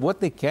 But what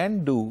they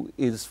can do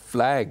is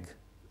flag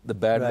the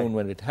bad loan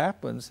when it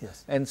happens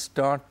and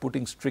start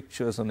putting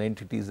strictures on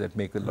entities that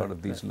make a lot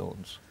of these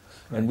loans.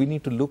 And we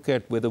need to look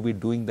at whether we're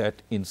doing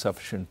that in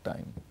sufficient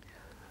time.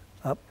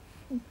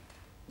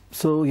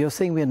 So you're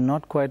saying we're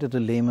not quite at a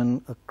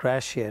Lehman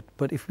crash yet,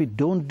 but if we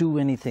don't do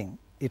anything,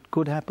 it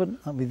could happen?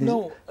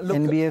 No, look,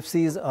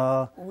 NBFCs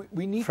are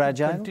we need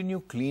fragile? to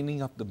continue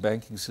cleaning up the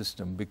banking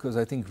system because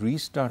I think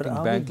restarting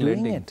bank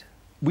lending...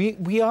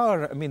 We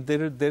are. I mean,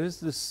 there is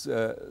this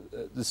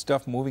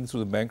stuff moving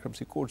through the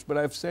bankruptcy courts, but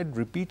I've said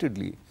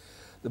repeatedly,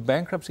 the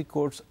bankruptcy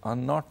courts are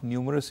not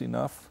numerous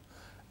enough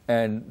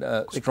and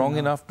strong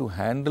enough to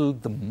handle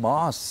the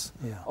mass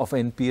of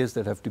NPAs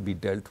that have to be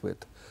dealt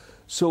with.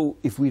 So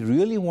if we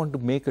really want to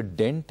make a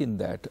dent in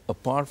that,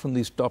 apart from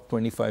these top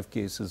 25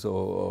 cases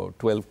or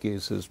 12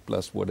 cases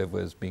plus whatever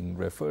is being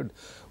referred,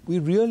 we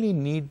really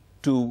need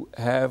to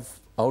have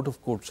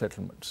out-of-court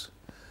settlements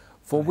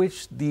for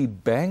which the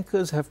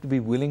bankers have to be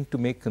willing to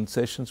make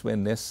concessions where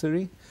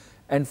necessary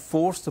and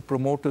force the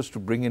promoters to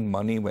bring in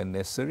money when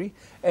necessary.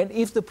 And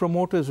if the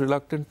promoter is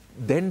reluctant,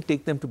 then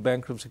take them to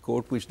bankruptcy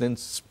court, which then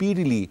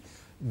speedily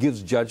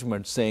gives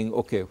judgment saying,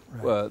 okay,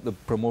 the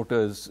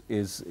promoter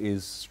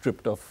is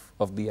stripped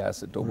of the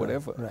asset or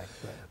whatever.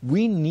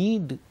 We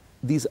need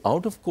these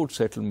out-of-court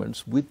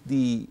settlements with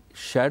the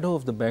shadow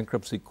of the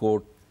bankruptcy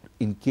court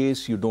in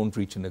case you don't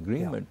reach an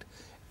agreement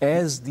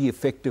as the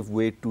effective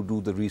way to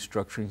do the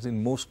restructurings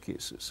in most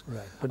cases.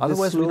 But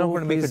otherwise, we're not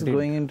going to make a dent.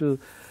 Going into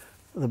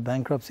the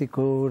bankruptcy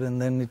code, and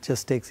then it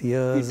just takes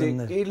years.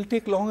 It'll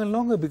take longer and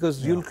longer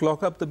because you'll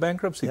clock up the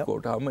bankruptcy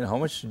court. How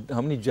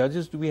many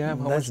judges do we have?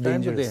 How much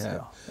time do they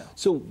have?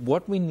 So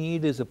what we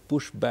need is a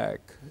pushback,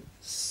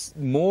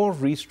 more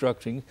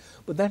restructuring,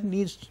 but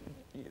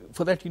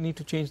for that you need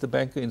to change the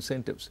banker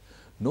incentives.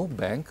 No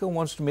banker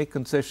wants to make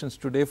concessions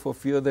today for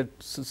fear that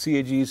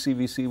CAG,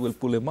 CVC will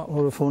pull him up.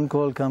 Or a phone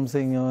call comes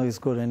saying, oh, he's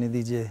got any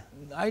DJ.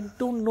 I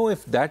don't know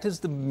if that is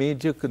the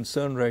major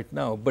concern right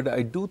now, but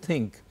I do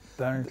think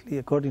apparently,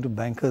 according to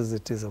bankers,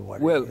 it is a worry.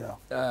 Well,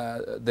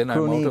 then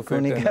I'm out of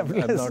it.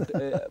 I'm not,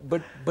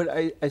 but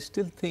I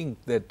still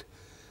think that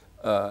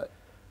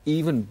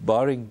even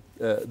barring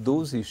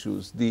those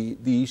issues,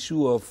 the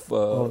issue of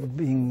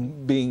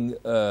being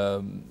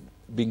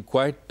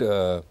quite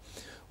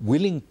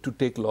willing to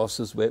take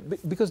losses,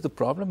 because the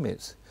problem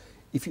is,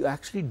 if you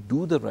actually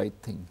do the right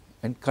thing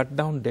and cut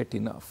down debt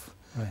enough,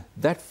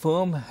 that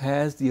firm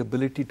has the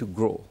ability to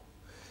grow.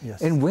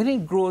 And when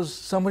it grows,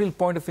 somebody will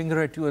point a finger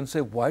at you and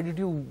say, why did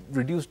you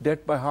reduce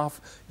debt by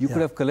half? You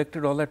could have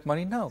collected all that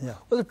money now.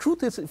 Well, the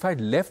truth is, if I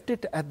left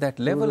it at that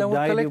level, I would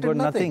have collected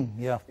nothing.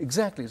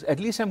 Exactly. At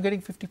least I'm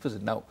getting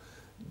 50%. Now,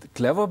 the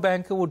clever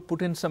banker would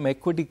put in some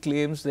equity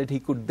claims that he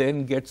could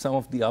then get some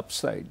of the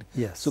upside.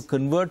 So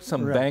convert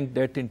some bank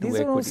debt into equity.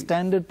 These are all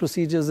standard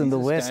procedures in the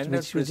West,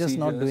 which we're just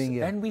not doing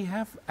here. And we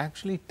have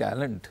actually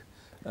talent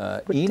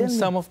in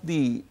some of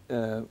the,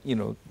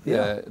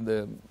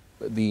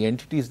 the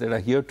entities that are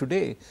here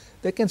today,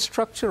 they can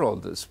structure all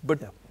this, but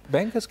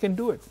bankers can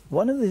do it.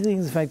 One of the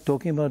things, in fact,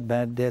 talking about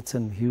bad debts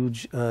and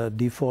huge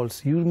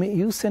defaults,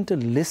 you sent a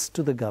list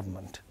to the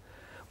government.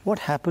 What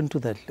happened to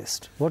that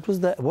list?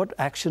 What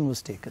action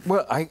was taken?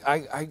 Well, I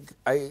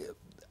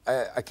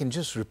can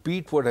just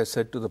repeat what I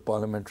said to the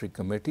parliamentary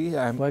committee.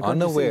 I'm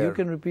unaware. You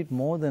can repeat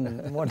more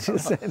than what you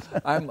said.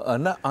 I'm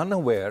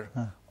unaware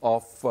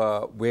of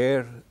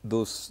where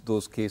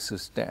those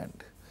cases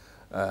stand.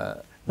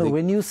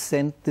 When you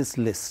sent this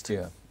list,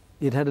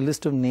 it had a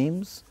list of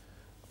names?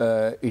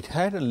 It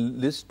had a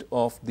list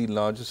of the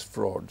largest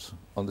frauds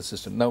on the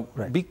system. Now,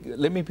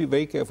 let me be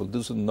very careful.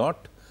 This is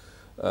not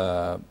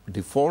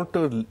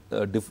defaulter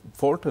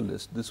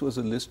list. This was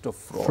a list of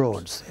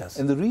frauds.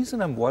 And the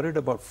reason I'm worried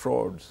about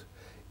frauds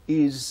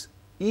is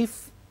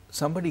if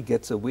somebody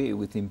gets away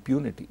with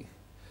impunity,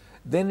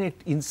 then it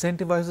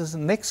incentivizes the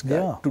next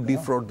guy to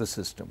defraud the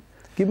system.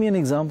 Give me an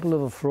example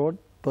of a fraud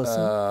person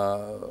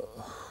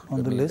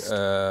on the list.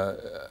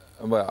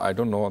 Well, I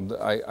don't know.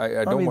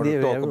 I don't want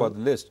to talk about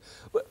the list.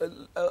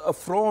 A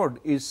fraud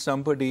is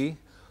somebody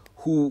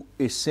who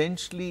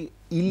essentially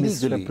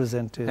illegally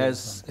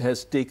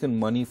has taken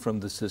money from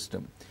the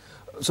system.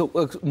 So,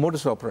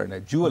 modus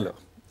operandi, jeweler,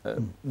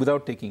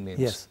 without taking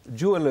names.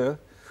 Jeweler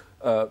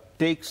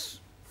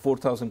takes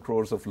 4,000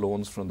 crores of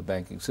loans from the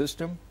banking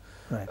system,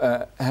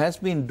 has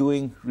been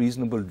doing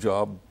reasonable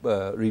job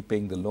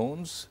repaying the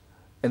loans,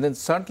 and then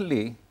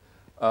suddenly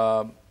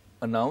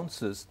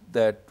announces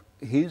that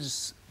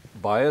his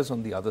buyers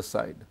on the other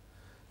side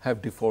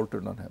have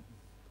defaulted on him.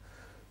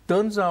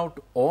 Turns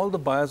out all the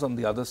buyers on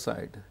the other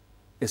side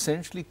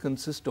essentially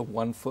consist of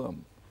one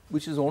firm,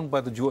 which is owned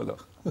by the jeweler.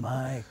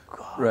 My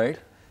God. Right?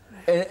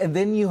 And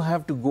then you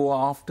have to go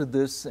after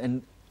this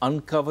and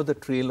uncover the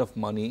trail of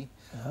money.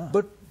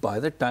 But by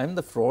the time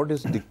the fraud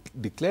is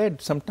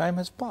declared, some time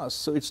has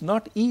passed. So it's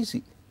not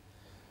easy.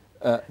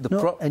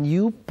 And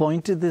you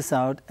pointed this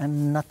out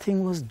and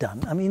nothing was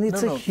done. I mean,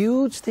 it's a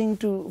huge thing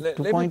to point out.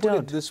 Let me put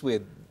it this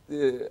way.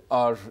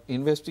 Our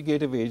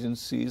investigative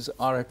agencies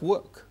are at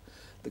work.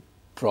 The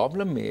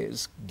problem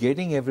is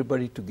getting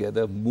everybody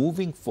together,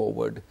 moving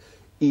forward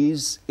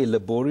is a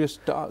laborious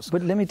task.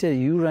 But let me tell you,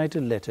 you write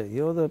a letter.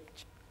 You're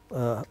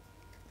the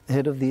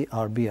head of the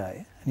RBI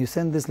and you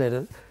send this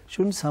letter.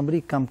 Shouldn't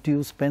somebody come to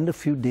you, spend a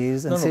few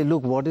days and say,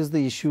 look, what is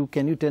the issue?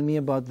 Can you tell me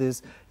about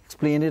this?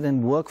 Explain it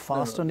and work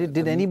fast on it.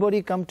 Did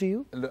anybody come to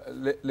you?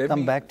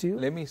 Back to you?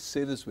 Let me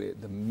say this way.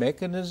 The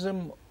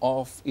mechanism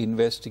of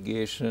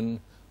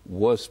investigation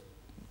was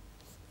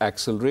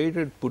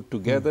accelerated, put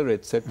together,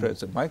 etc.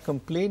 My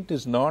complaint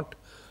is not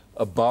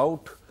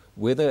about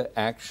whether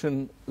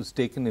action was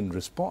taken in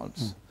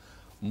response.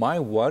 My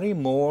worry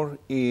more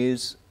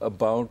is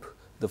about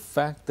the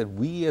fact that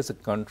we as a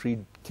country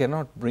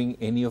cannot bring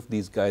any of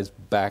these guys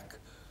back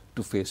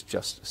to face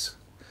justice.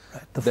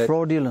 Right. The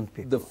fraudulent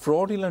people. The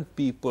fraudulent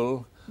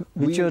people.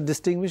 Which you're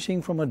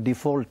distinguishing from a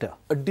defaulter.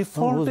 A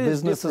defaulter whose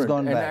business is different, has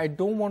gone and bad. I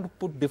don't want to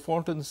put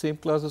defaulter in the same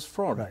class as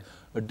fraud. Right.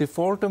 A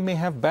defaulter may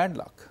have bad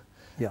luck.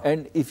 Yeah.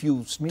 And if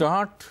you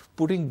start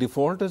putting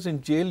defaulters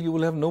in jail, you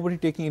will have nobody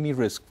taking any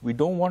risk. We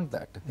don't want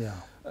that. Yeah.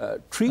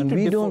 And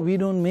we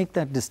don't make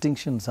that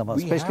distinction somehow,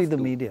 especially the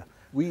media.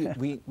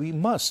 We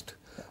must,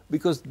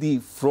 because the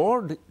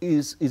fraud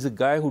is a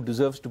guy who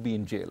deserves to be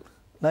in jail.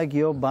 Like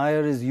your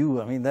buyer is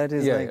you. I mean, that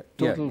is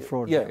total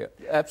fraud. Yeah,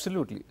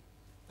 absolutely.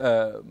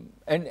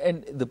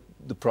 And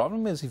the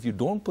problem is, if you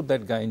don't put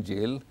that guy in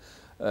jail,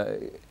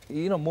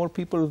 more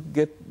people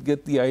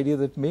get the idea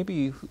that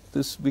maybe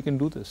we can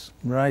do this.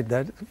 Right.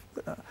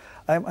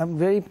 I'm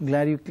very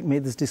glad you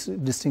made this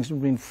distinction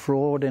between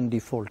fraud and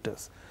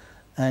defaulters,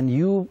 and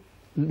you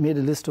made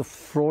a list of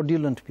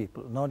fraudulent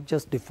people, not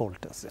just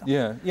defaulters.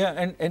 Yeah.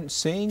 And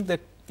saying that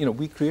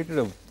we created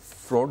a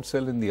fraud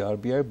cell in the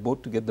RBI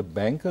both to get the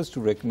bankers to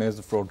recognize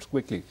the frauds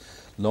quickly.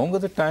 Longer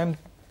the time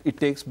it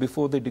takes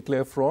before they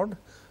declare fraud,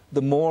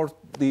 the more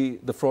the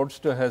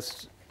fraudster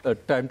has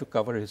time to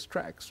cover his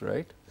tracks,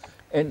 right?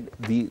 And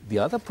the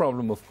other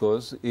problem, of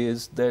course,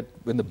 is that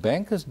when the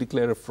bankers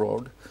declare a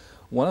fraud,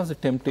 one of the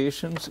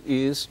temptations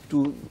is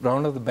to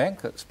round up the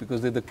bankers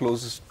because they're the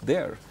closest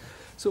there.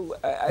 So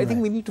I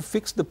think we need to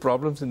fix the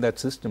problems in that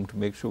system to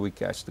make sure we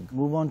catch them.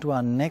 Move on to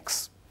our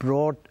next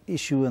broad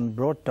issue and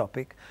broad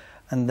topic,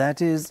 and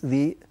that is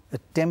the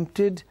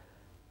attempted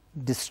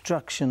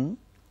destruction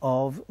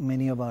of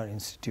many of our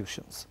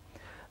institutions.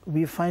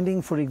 We're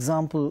finding, for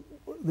example,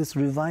 this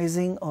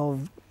revising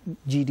of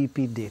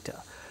GDP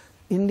data.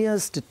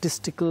 India's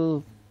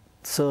statistical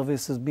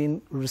service has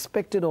been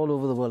respected all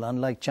over the world,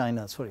 unlike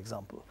China's, for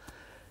example.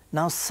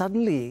 Now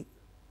suddenly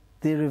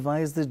they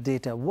revise the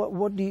data.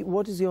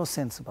 What is your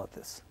sense about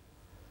this?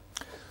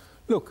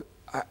 Look,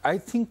 I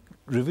think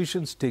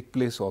revisions take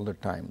place all the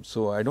time,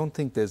 so I don't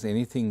think there's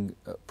anything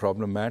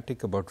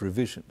problematic about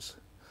revisions.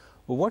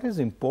 But what is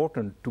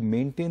important to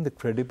maintain the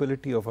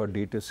credibility of our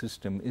data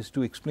system is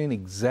to explain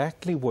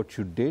exactly what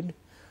you did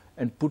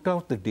and put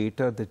out the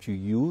data that you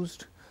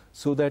used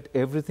so that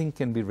everything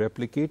can be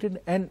replicated,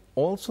 and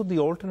also the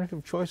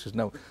alternative choices.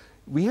 Now,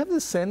 we have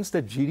the sense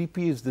that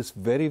GDP is this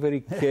very,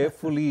 very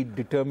carefully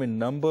determined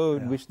number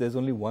in which there's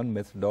only one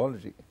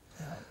methodology.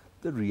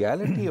 The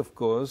reality, of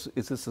course,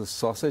 is it's a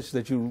sausage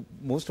that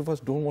most of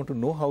us don't want to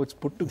know how it's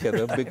put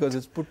together because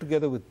it's put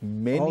together with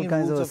many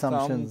rules of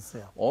assumptions,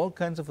 all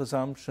kinds of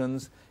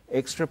assumptions,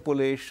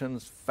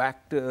 extrapolations,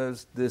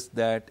 factors, this,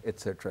 that,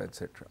 etc.,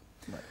 etc.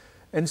 Right.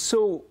 And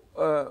so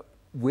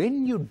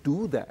when you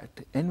do that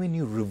and when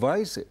you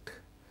revise it,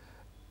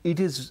 it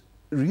is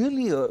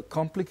really a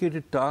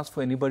complicated task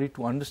for anybody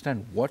to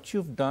understand what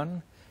you've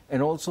done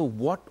and also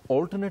what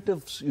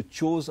alternatives you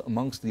chose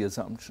amongst the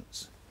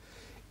assumptions.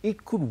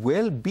 It could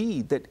well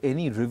be that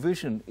any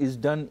revision is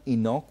done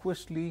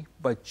innocuously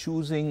by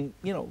choosing,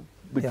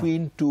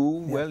 between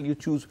two, you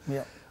choose.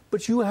 Yeah.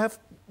 But you have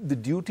the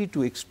duty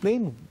to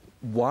explain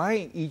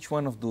why each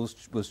one of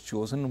those was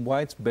chosen and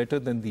why it's better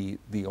than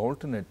the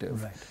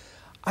alternative. Right.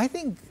 I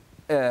think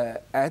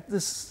at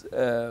this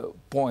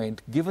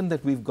point, given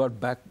that we've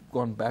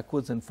gone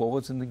backwards and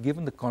forwards, and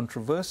given the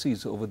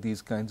controversies over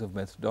these kinds of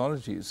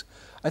methodologies,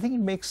 I think it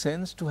makes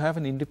sense to have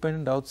an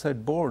independent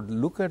outside board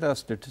look at our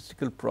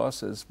statistical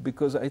process,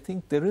 because I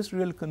think there is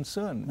real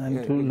concern.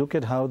 And to look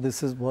at how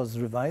this was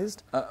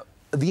revised?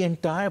 The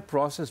entire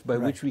process by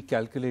which we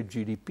calculate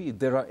GDP.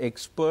 There are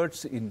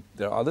experts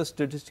there are other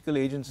statistical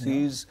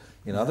agencies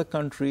in other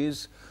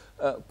countries.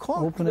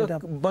 Call a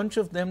bunch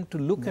of them to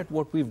look at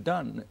what we've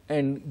done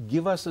and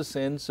give us a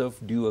sense of,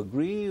 do you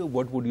agree,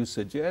 what would you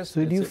suggest?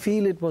 So do you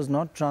feel it was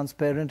not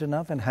transparent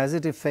enough, and has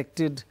it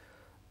affected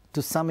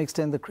to some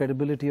extent the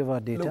credibility of our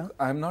data? Look,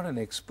 I'm not an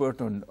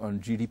expert on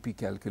GDP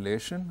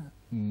calculation.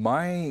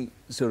 My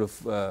sort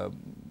of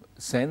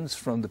sense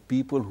from the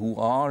people who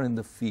are in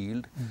the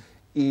field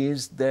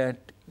is that,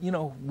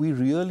 we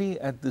really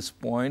at this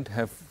point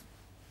have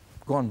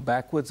gone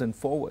backwards and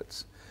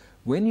forwards.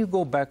 When you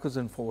go backwards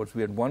and forwards,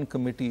 we had one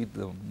committee,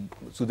 the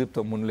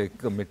Sudipta Munle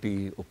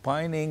committee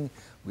opining.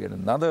 We had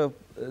another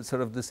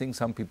sort of this thing.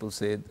 Some people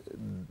said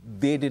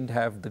they didn't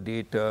have the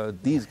data,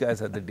 these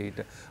guys had the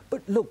data.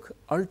 But look,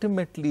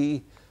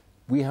 ultimately,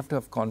 we have to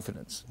have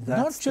confidence.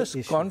 Not just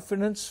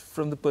confidence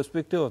from the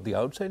perspective of the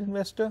outside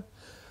investor,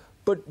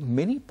 but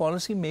many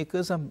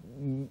policymakers are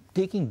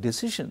taking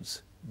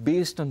decisions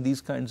based on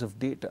these kinds of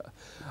data.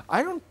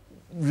 I don't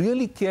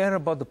really care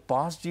about the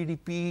past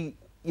GDP,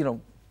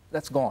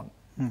 that's gone.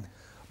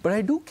 But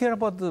I do care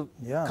about the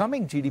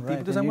coming GDP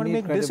because I'm going to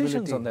make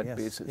decisions on that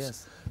basis.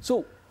 Yes.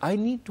 So I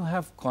need to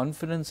have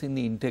confidence in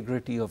the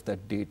integrity of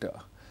that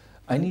data.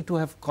 I need to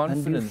have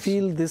confidence. And do you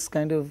feel this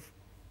kind of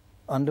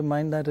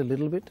undermine that a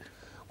little bit?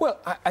 Well,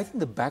 I think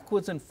the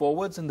backwards and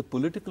forwards and the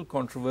political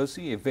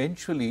controversy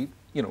eventually,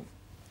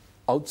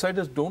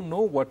 outsiders don't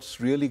know what's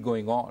really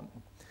going on.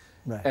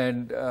 Right.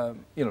 And,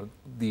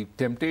 the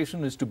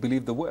temptation is to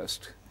believe the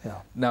worst.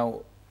 Yeah.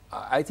 Now,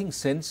 I think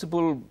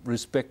sensible,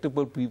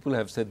 respectable people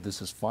have said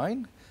this is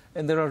fine,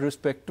 and there are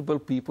respectable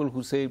people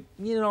who say,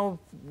 you know,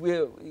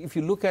 if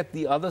you look at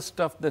the other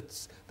stuff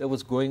that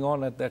was going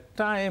on at that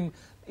time,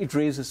 it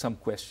raises some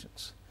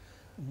questions.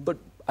 But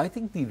I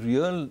think the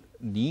real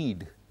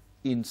need,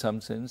 in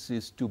some sense,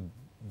 is to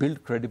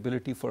build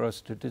credibility for our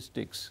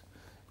statistics.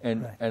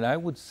 And I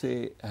would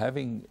say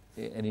having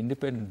an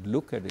independent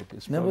look at it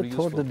is probably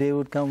useful. Never thought the day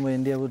would come where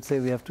India would say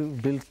we have to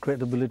build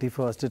credibility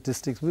for our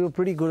statistics. We were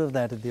pretty good at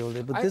that at the old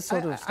days, but this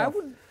sort of stuff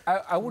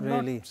I would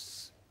really...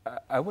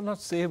 I would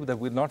not say that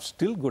we're not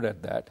still good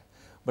at that,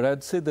 but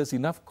I'd say there's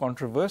enough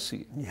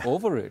controversy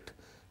over it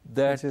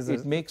that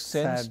it makes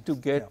sense to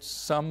get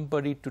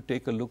somebody to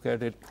take a look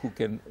at it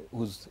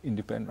who's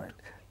independent.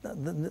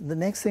 The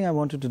next thing I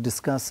wanted to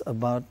discuss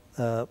about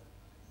the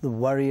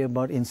worry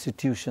about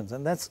institutions,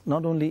 and that's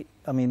not only,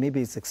 I mean,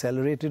 maybe it's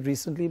accelerated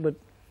recently, but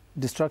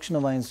destruction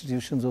of our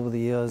institutions over the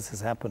years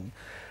has happened.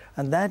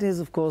 And that is,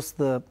 of course,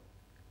 the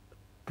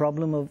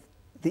problem of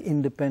the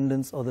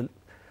independence or the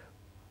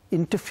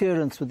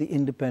interference with the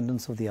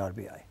independence of the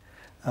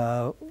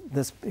RBI.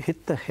 This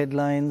hit the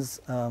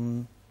headlines.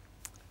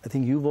 I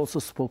think you've also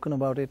spoken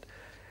about it.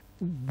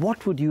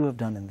 What would you have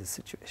done in this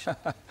situation?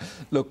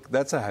 Look,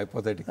 that's a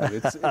hypothetical.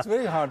 It's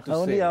very hard to say. I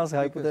only ask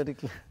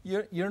hypothetically.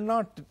 You're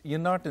not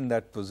in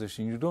that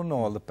position. You don't know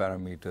all the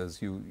parameters.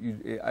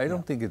 I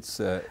don't think it's.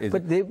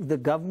 But the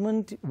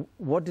government,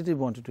 what did it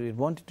want to do? It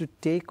wanted to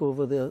take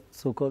over the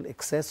so-called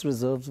excess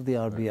reserves of the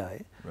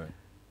RBI,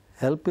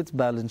 help its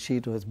balance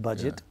sheet or its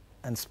budget,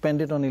 and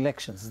spend it on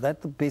elections. Is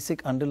that the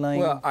basic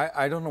underlying? Well,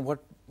 I don't know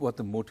what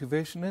the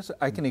motivation is.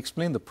 I can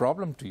explain the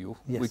problem to you,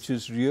 which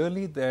is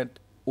really that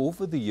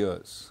over the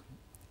years,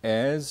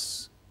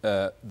 as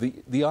the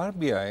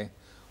RBI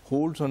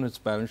holds on its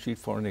balance sheet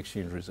foreign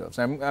exchange reserves.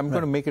 I'm going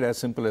to make it as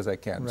simple as I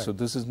can. So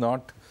this is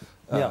not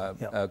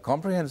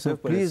comprehensive.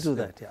 So please do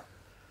that.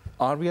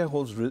 RBI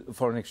holds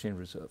foreign exchange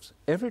reserves.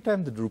 Every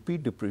time the rupee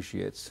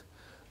depreciates,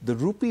 the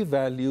rupee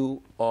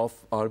value of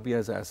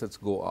RBI's assets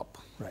go up.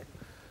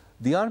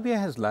 The RBI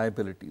has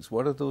liabilities.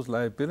 What are those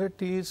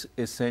liabilities?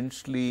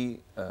 Essentially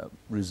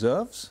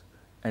reserves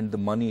and the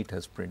money it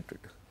has printed.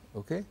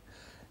 Okay.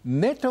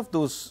 Net of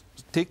those,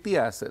 take the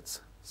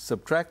assets,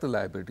 subtract the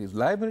liabilities.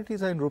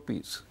 Liabilities are in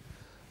rupees.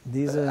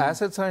 These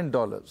assets are in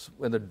dollars.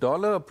 When the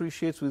dollar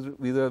appreciates with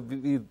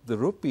the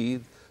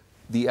rupee,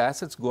 the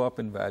assets go up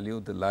in value,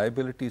 the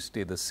liabilities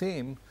stay the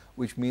same,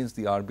 which means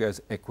the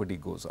RBI's equity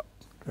goes up.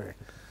 Correct.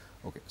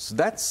 Okay, so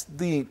that's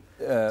the...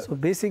 so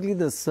basically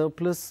the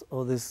surplus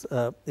or this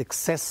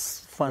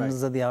excess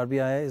funds that the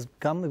RBI has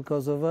come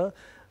because of a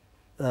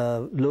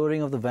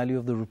lowering of the value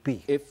of the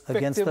rupee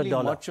against the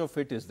dollar. Much of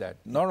it is that.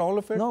 Not all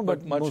of it,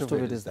 but much most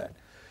of it is that.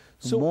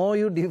 So the more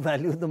you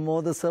devalue, the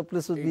more the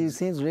surplus would be.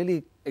 Seems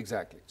really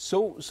exactly.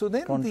 So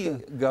then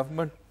the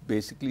government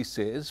basically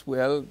says,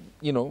 well,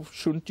 you know,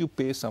 shouldn't you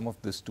pay some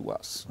of this to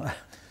us?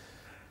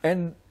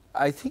 And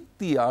I think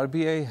the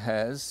RBI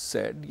has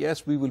said,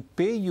 yes, we will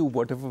pay you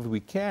whatever we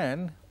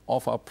can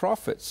of our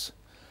profits,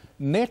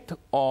 net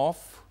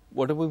of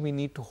whatever we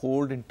need to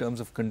hold in terms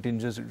of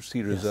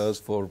contingency reserves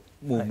for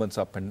movements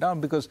up and down,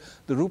 because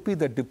the rupee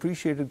that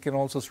depreciated can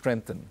also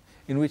strengthen,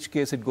 in which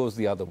case it goes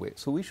the other way.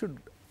 So we should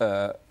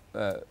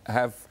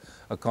have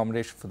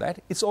accommodation for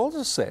that. It's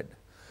also said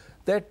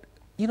that,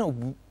 you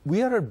know,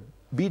 we are a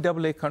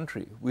BAA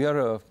country. We are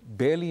a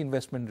barely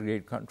investment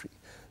grade country.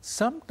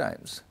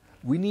 Sometimes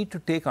we need to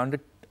take under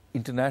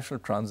international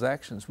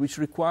transactions which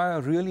require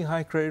a really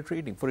high credit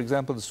rating. For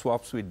example, the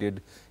swaps we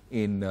did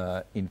in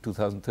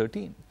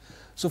 2013.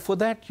 So for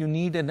that, you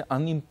need an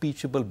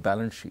unimpeachable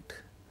balance sheet,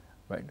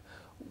 right?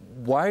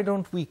 Why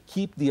don't we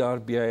keep the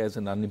RBI as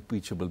an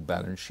unimpeachable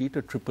balance sheet,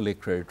 a AAA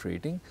credit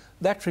rating?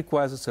 That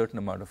requires a certain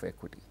amount of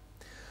equity.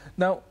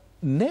 Now,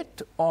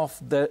 net of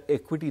the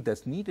equity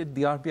that's needed,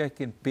 the RBI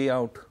can pay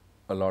out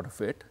a lot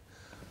of it.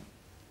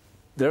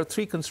 There are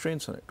three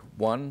constraints on it.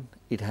 One,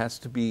 it has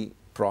to be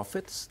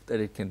profits that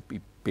it can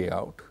pay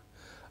out.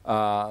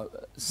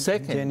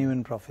 Second,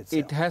 genuine profits.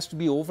 It has to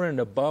be over and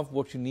above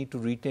what you need to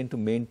retain to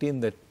maintain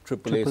that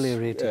AAA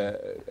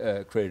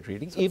rating. Credit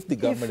rating. So if the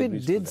government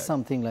if it did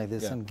something like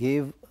this and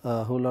gave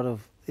a whole lot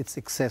of its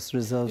excess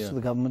reserves to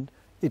the government,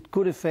 it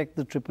could affect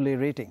the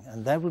AAA rating,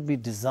 and that would be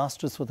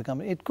disastrous for the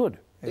company. It could.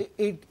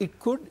 It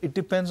could. It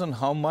depends on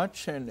how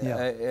much, and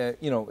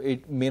you know,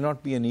 it may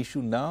not be an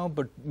issue now,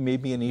 but may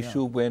be an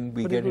issue when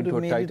we get into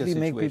a tighter situation. But it would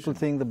immediately make people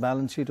think the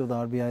balance sheet of the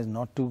RBI is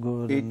not too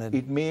good.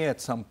 It may at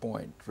some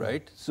point,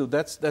 right? So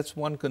that's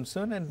one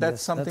concern, and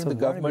that's something the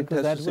government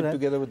has to sit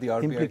together with the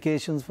RBI.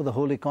 Implications for the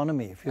whole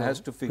economy if your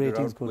has to figure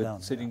ratings out go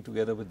down. Sitting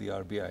together with the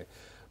RBI.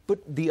 But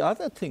the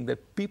other thing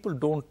that people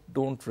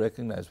don't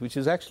recognize, which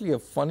is actually a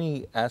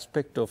funny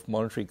aspect of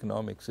monetary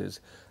economics, is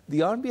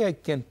the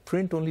RBI can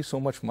print only so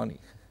much money.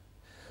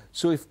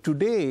 So if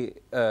today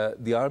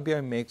the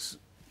RBI makes,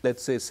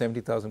 let's say,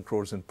 70,000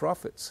 crores in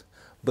profits,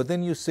 but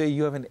then you say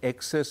you have an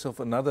excess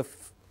of another,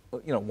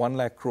 1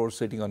 lakh crores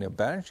sitting on your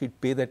balance sheet,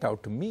 pay that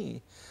out to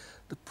me.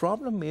 The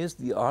problem is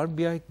the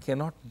RBI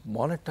cannot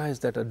monetize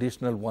that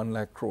additional 1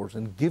 lakh crores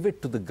and give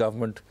it to the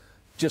government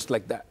just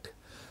like that,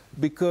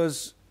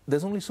 because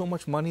there's only so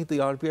much money the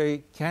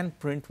RBI can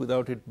print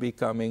without it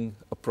becoming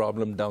a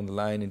problem down the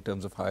line in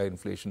terms of higher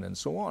inflation and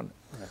so on.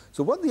 Right.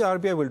 So what the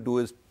RBI will do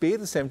is pay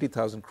the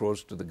 70,000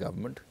 crores to the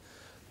government,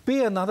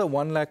 pay another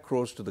 1 lakh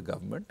crores to the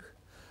government,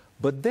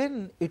 but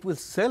then it will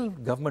sell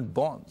government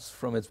bonds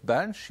from its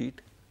balance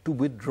sheet to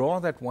withdraw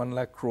that 1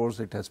 lakh crores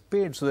it has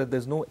paid so that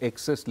there's no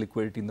excess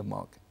liquidity in the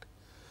market.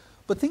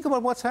 But think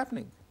about what's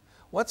happening.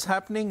 What's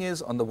happening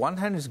is, on the one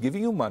hand, it's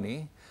giving you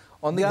money.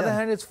 On the other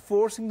hand, it's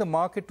forcing the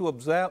market to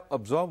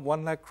absorb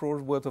 1 lakh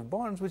crores worth of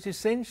bonds, which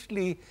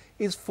essentially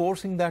is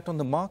forcing that on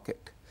the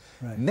market.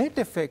 Right. Net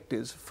effect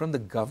is, from the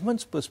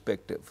government's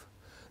perspective,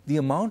 the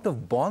amount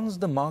of bonds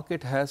the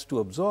market has to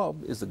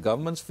absorb is the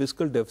government's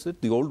fiscal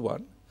deficit, the old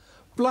one,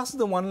 plus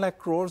the 1 lakh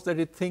crores that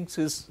it thinks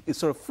is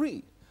sort of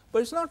free.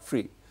 But it's not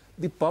free.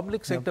 The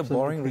public sector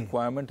borrowing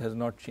requirement has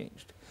not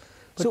changed.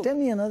 But so, tell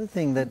me another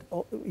thing, that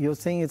you're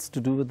saying it's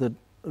to do with the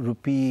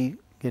rupee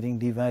getting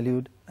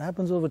devalued. It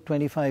happens over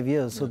 25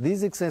 years. So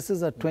these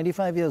excesses are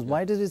 25 years.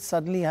 Why does it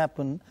suddenly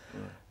happen,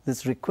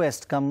 this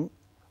request come?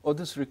 Oh,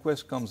 this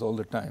request comes all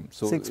the time.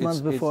 So 6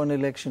 months before an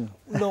election.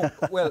 No,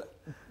 well,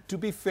 to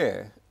be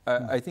fair,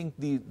 I think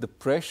the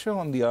pressure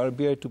on the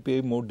RBI to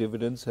pay more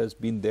dividends has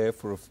been there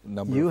for a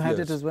number of years. You had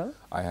it as well?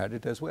 I had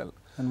it as well.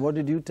 And what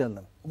did you tell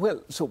them?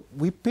 Well, so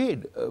we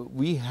paid.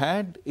 We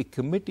had a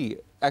committee.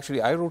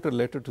 Actually, I wrote a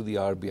letter to the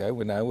RBI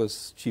when I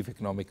was Chief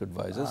Economic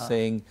Advisor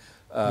saying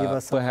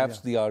perhaps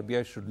the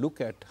RBI should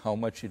look at how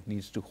much it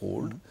needs to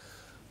hold.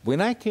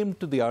 When I came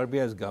to the RBI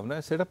as governor, I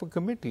set up a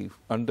committee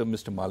under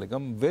Mr.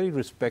 Maligam, very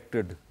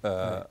respected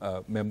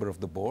member of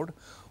the board,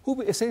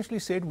 who essentially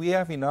said we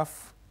have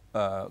enough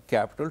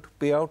capital to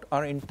pay out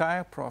our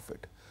entire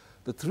profit.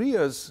 The 3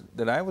 years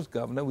that I was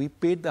governor, we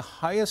paid the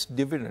highest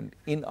dividend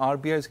in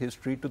RBI's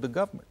history to the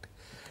government.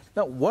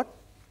 Now,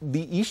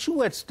 the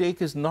issue at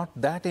stake is not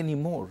that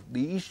anymore.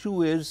 The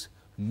issue is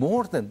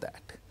more than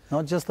that.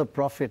 Not just the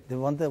profit, they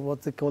want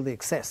what they call the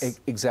excess.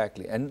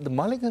 Exactly. And the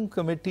Maligam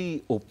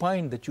committee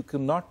opined that you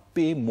cannot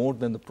pay more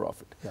than the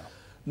profit. Yeah.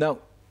 Now,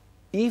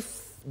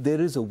 if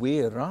there is a way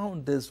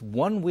around, there's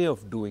one way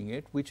of doing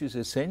it, which is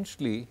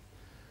essentially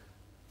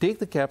take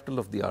the capital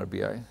of the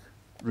RBI,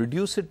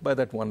 reduce it by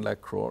that 1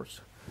 lakh crores,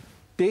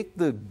 take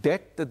the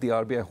debt that the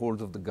RBI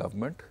holds of the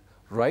government,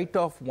 write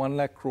off 1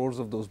 lakh crores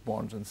of those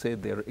bonds and say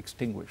they're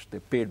extinguished,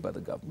 they're paid by the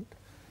government.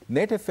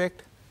 Net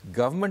effect,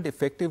 government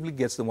effectively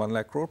gets the 1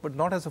 lakh crore, but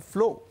not as a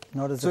flow.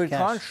 Not as so a it cash.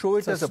 can't show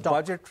it as a stock.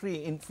 budgetary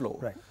inflow.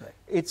 Right.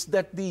 It's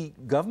that the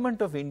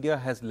government of India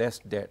has less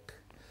debt.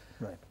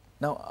 Right.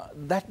 Now,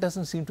 that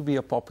doesn't seem to be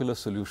a popular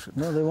solution.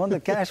 No, they want the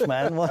cash,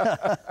 man.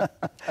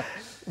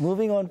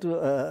 Moving on to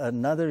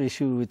another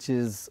issue, which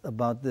is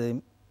about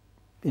the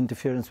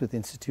interference with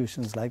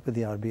institutions like with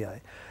the RBI.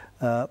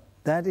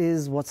 That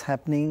is what's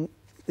happening,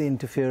 the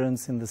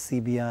interference in the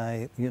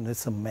CBI.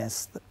 It's a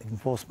mess, the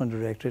Enforcement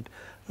Directorate.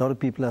 A lot of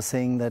people are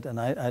saying that, and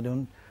I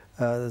don't,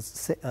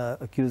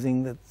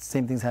 accusing that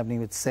same thing's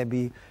happening with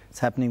SEBI, it's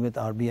happening with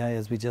RBI,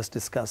 as we just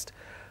discussed.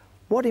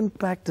 What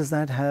impact does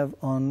that have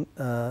on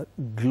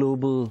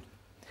global?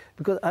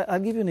 Because I'll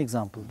give you an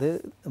example.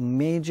 There's a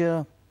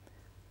major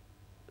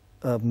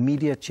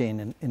media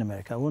chain in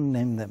America, I won't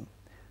name them,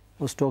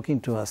 was talking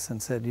to us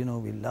and said,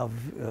 we love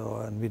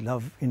and we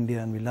love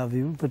India and we love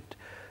you, but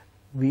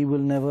we will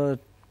never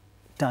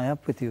tie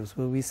up with you.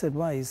 So we said,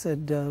 why? He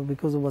said,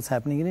 because of what's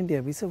happening in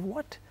India. We said,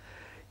 what?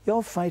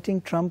 You're fighting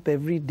Trump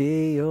every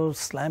day, you're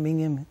slamming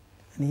him.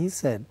 And he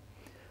said,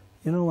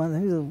 he's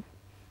a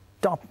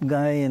top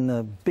guy in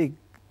a big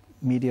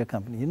media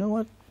company. You know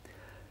what?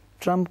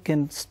 Trump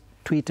can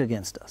tweet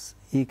against us.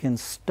 He can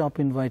stop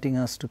inviting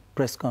us to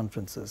press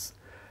conferences.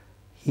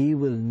 He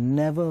will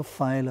never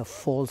file a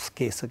false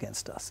case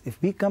against us. If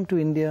we come to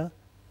India,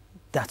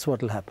 that's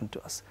what will happen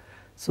to us.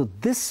 So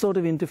this sort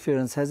of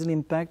interference has an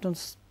impact on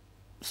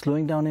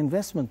slowing down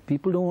investment.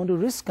 People don't want to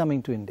risk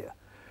coming to India.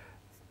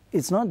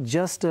 It's not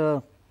just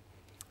it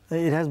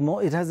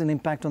has an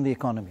impact on the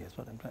economy, is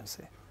what I'm trying to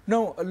say.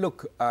 No,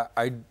 look,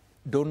 I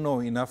don't know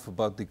enough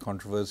about the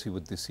controversy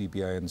with the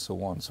CBI and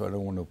so on, so I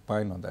don't want to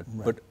opine on that.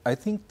 Right. But I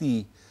think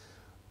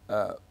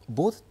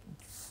both,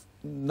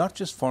 not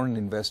just foreign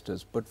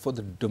investors, but for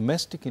the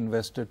domestic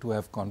investor to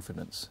have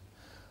confidence,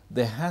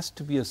 there has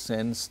to be a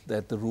sense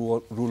that the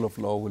rule of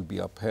law will be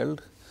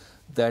upheld,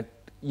 that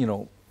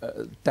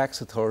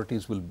tax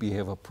authorities will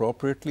behave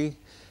appropriately,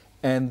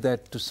 and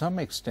that to some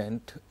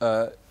extent,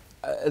 and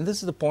this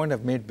is the point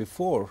I've made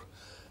before,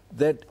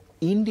 that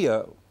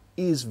India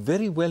is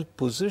very well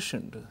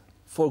positioned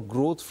for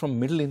growth from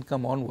middle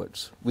income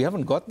onwards. We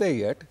haven't got there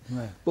yet,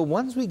 right. But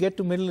once we get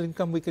to middle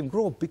income, we can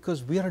grow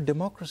because we are a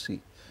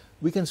democracy.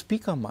 We can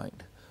speak our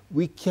mind.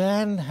 We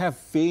can have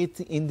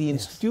faith in the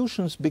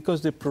institutions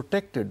because they're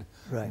protected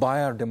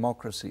by our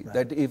democracy. Right.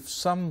 That if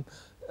some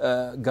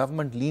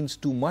government leans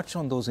too much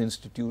on those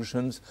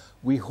institutions,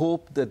 we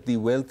hope that the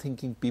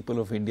well-thinking people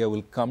of India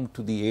will come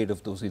to the aid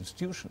of those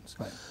institutions.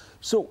 Right.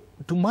 So,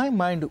 to my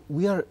mind,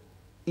 we are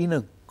in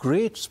a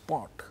great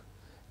spot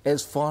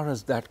as far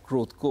as that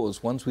growth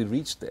goes once we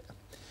reach there.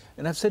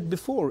 And I've said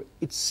before,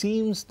 it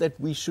seems that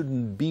we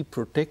shouldn't be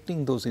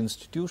protecting those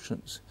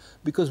institutions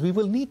because we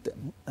will need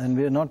them. And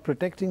we're not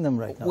protecting them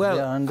right now. Well,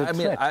 they are under I threat.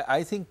 mean,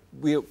 I think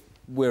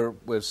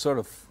we're sort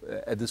of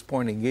at this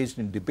point engaged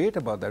in debate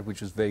about that,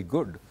 which is very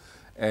good.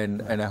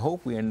 And I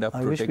hope we end up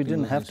protecting I wish we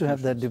didn't have to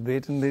have that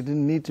debate, and they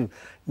didn't need to.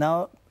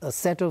 Now, a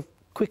set of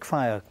quick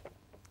fire,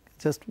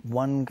 just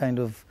one kind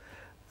of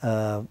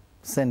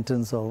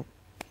sentence or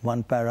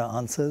one para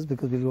answers,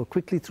 because we'll go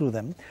quickly through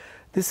them.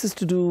 This is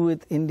to do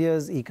with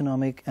India's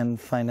economic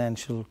and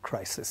financial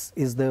crisis.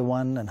 Is there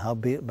one, and how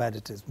bad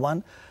it is?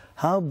 One,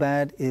 how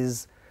bad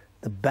is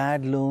the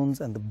bad loans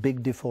and the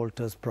big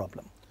defaulters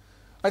problem?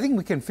 I think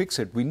we can fix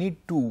it. We need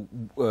to,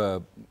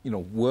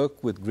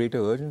 work with greater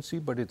urgency,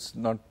 but it's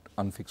not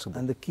unfixable.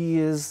 And the key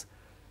is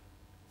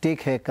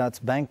take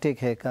haircuts, bank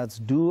take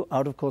haircuts, do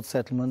out-of-court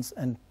settlements,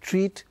 and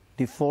treat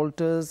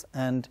defaulters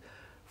and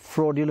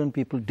fraudulent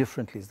people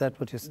differently. Is that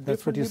what you?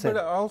 That's what you said.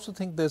 But I also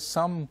think there's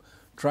some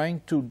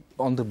trying to,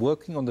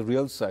 working on the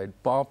real side,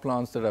 power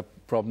plants that are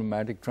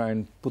problematic, try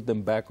and put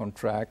them back on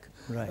track.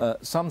 Right.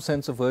 Some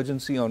sense of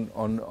urgency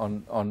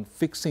on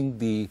fixing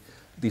the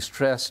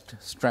stressed,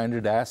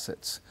 stranded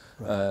assets.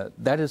 Right.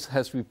 That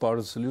has to be part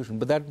of the solution.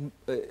 But that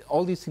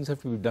all these things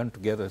have to be done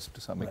together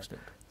to some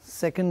extent.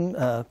 Second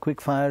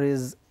quick fire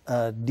is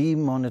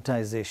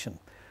demonetization.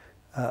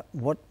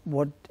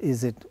 What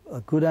is it,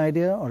 a good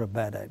idea or a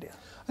bad idea?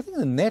 I think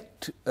the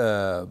net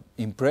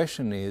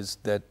impression is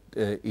that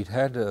it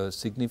had a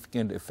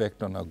significant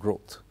effect on our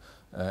growth.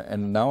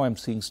 And now I'm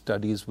seeing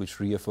studies which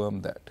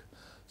reaffirm that.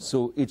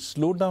 So it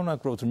slowed down our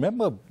growth.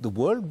 Remember, the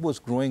world was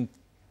growing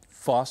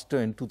faster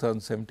in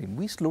 2017.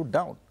 We slowed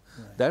down.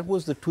 Right. That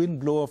was the twin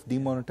blow of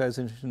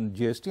demonetization and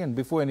GST. And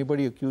before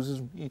anybody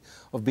accuses me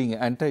of being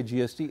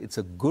anti-GST, it's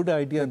a good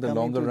idea in the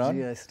longer run.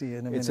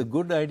 It's a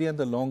good idea in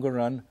the longer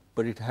run,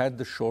 but it had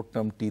the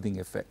short-term teething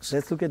effects.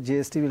 Let's look at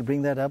GST. We'll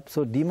bring that up.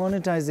 So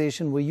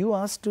demonetization, were you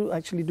asked to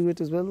actually do it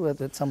as well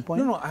at some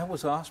point? No, I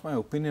was asked my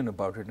opinion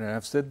about it, and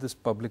I've said this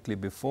publicly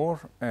before,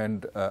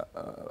 and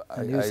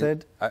you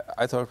said?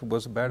 I thought it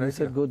was a bad idea. You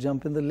said go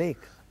jump in the lake.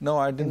 No,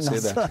 I didn't say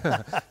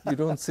that. You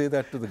don't say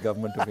that to the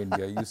government of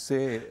India. You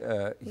say,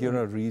 here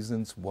are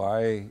reasons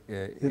why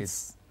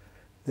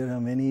there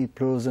are many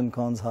pros and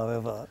cons,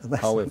 however.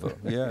 However,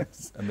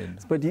 yes. I mean,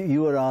 but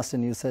you were asked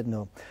and you said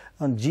no.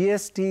 On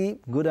GST,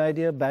 good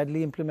idea,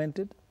 badly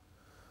implemented?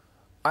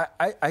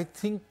 I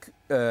think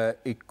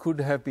it could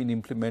have been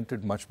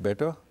implemented much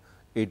better.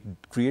 It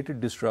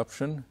created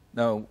disruption.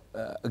 Now,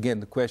 again,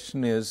 the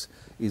question is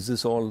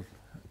this all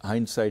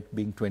hindsight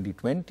being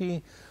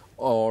 2020?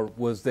 Or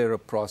was there a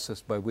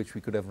process by which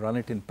we could have run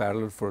it in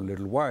parallel for a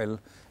little while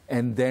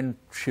and then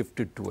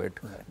shifted to it?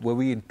 Right. Were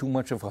we in too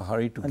much of a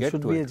hurry to get to it?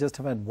 Should we just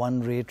have had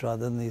one rate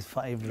rather than these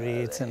 5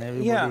 rates and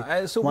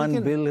everybody? So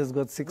one bill has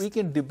got 6. We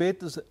can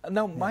debate this.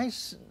 Now,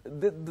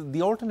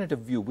 the alternative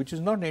view, which is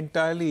not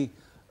entirely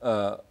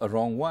a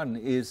wrong one,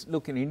 is,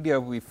 look, in India,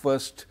 we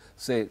first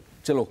say,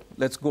 chalo,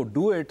 let's go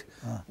do it.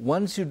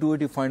 Once you do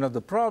it, you find out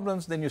the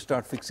problems, then you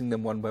start fixing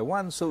them one by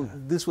one. So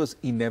this was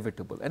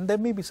inevitable. And there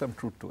may be some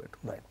truth to it.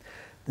 Right.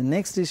 The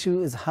next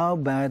issue is how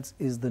bad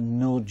is the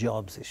no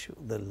jobs issue,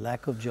 the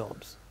lack of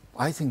jobs?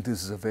 I think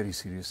this is a very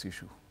serious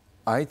issue.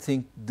 I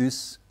think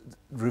this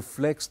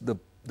reflects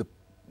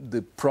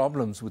the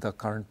problems with our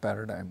current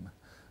paradigm,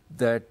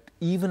 that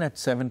even at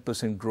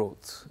 7%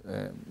 growth,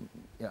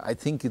 I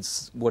think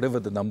it's, whatever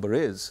the number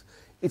is,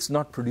 it's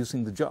not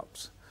producing the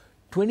jobs.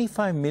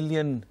 25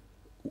 million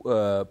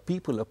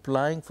people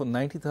applying for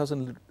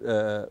 90,000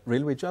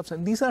 railway jobs,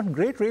 and these are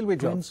great railway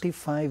jobs.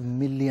 25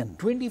 million.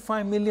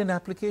 25 million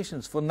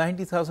applications for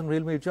 90,000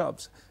 railway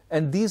jobs.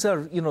 And these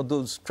are,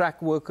 those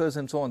track workers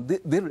and so on.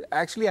 They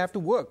actually have to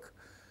work.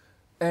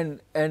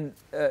 And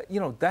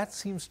that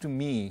seems to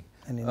me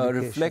a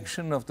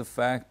reflection of the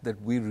fact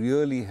that we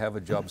really have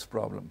a jobs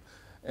problem.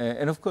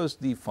 And of course,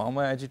 the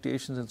farmer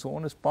agitations and so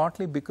on is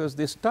partly because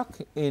they're stuck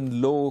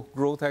in low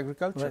growth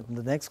agriculture. Right.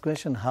 The next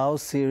question, how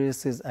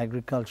serious is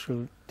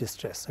agricultural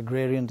distress,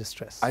 agrarian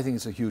distress? I think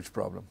it's a huge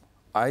problem.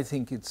 I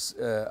think it's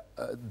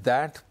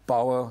that,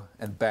 power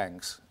and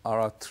banks are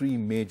our 3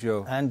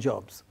 major... And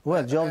jobs.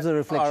 Well, jobs are a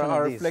reflection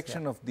of these.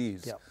 Reflection of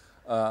these.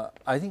 Yeah.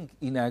 I think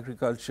in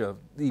agriculture,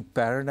 the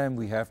paradigm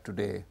we have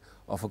today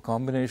of a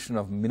combination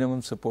of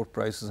minimum support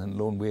prices and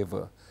loan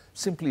waiver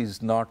simply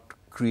is not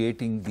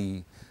creating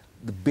the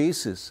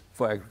basis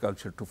for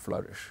agriculture to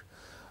flourish.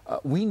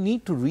 We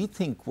need to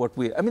rethink what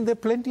there are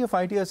plenty of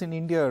ideas in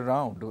India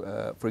around.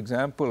 For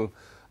example,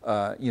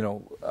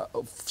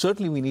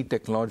 certainly we need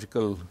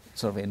technological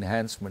sort of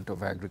enhancement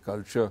of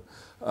agriculture.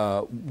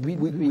 We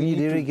need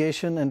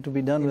irrigation and to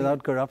be done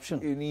without corruption.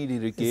 We need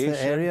irrigation.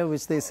 It's the area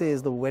which they say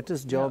is the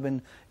wettest job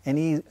in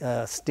any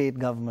state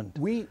government.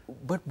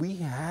 But we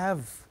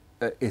have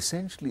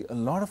essentially a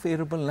lot of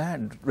arable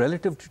land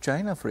relative to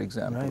China, for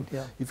example. Right,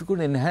 yeah. If you could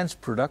enhance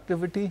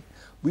productivity,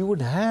 we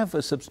would have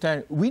a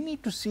substantial... We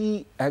need to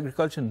see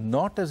agriculture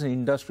not as an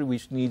industry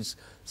which needs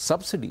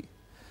subsidy,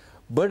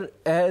 but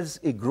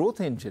as a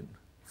growth engine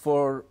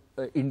for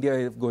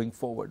India going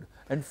forward.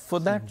 And for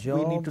that,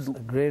 jobs, we need to do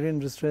agrarian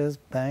distress,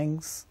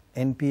 banks,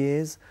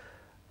 NPAs.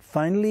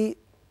 Finally,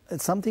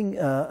 something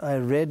I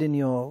read in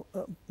your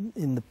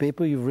in the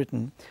paper you've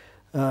written,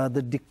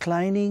 the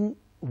declining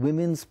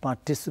women's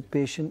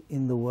participation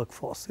in the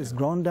workforce. It's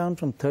gone down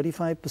from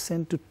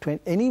 35% to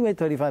 20. Anyway,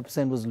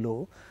 35% was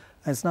low,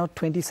 and it's now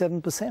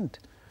 27%.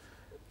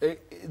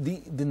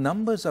 The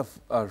numbers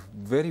are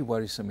very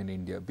worrisome in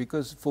India,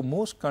 because for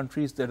most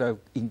countries that are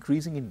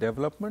increasing in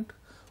development,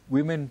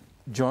 women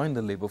join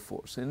the labor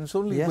force, and it's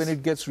only when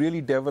it gets really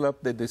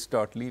developed that they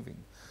start leaving.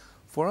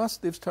 For us,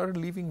 they've started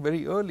leaving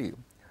very early,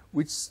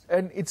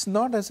 and it's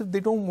not as if they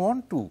don't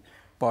want to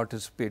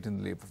participate in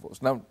the labor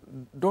force. Now,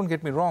 don't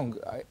get me wrong,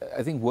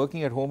 I think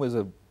working at home is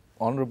an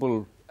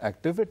honorable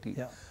activity,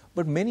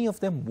 but many of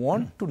them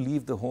want to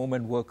leave the home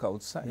and work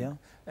outside.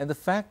 And the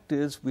fact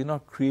is, we're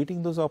not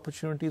creating those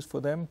opportunities for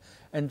them,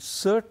 and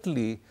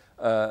certainly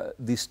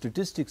the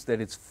statistics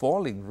that it's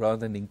falling rather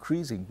than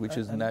increasing, which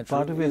is natural.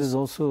 Part of it is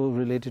also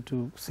related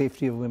to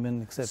safety of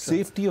women, etc.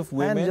 Safety of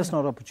women. And just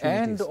not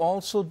opportunities. And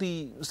also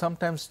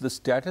sometimes the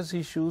status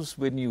issues.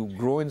 When you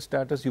grow in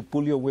status, you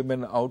pull your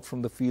women out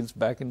from the fields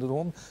back into the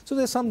home. So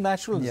there's some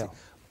natural thing.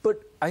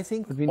 But I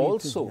think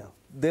also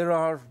there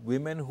are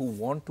women who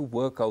want to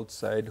work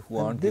outside who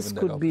aren't given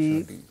that opportunity.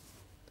 This could be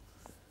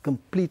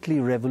completely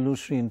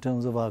revolutionary in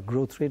terms of our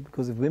growth rate,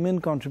 because if women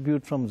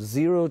contribute from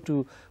 0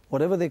 to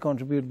whatever they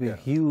contribute, it will be a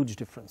huge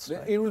difference.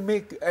 Right? It will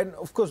make, and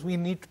of course we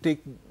need to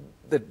take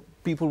that,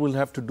 people will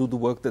have to do the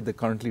work that they're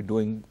currently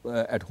doing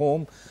at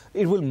home.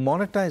 It will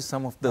monetize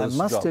some of those I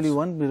must jobs. tell you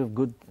one bit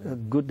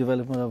of good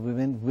development of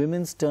women.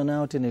 Women's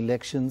turnout in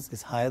elections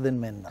is higher than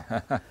men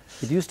now.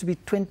 It used to be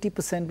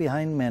 20%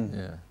 behind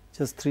men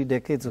just 3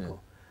 decades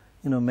ago.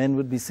 You know, men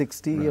would be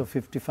 60 or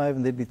 55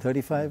 and they'd be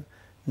 35.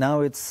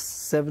 Now it's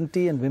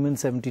 70 and women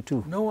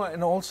 72. No,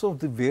 and also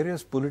the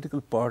various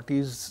political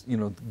parties, you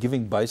know,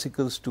 giving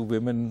bicycles to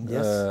women,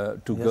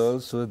 to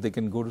girls so that they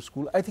can go to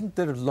school. I think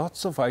there are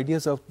lots of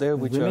ideas out there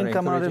which are women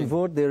come out and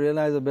vote, they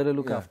realize I better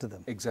look after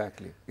them.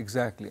 Exactly,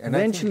 exactly. And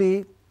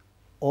eventually,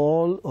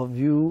 all of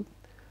you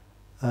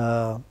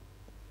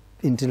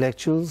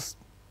intellectuals,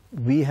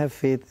 we have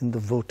faith in the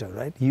voter,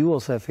 right? You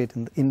also have faith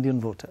in the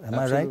Indian voter. Am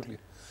I right?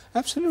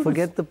 Absolutely.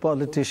 Forget the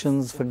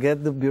politicians,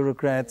 forget the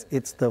bureaucrats.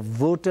 It's the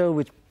voter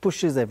which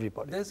pushes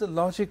everybody. There's a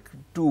logic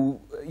to,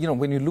 you know,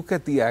 when you look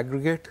at the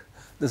aggregate,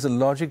 there's a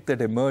logic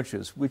that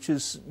emerges, which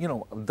is, you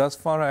know, thus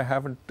far I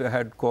haven't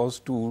had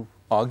cause to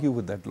argue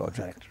with that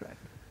logic. Right, right.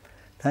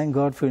 Thank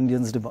God for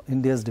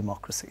India's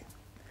democracy.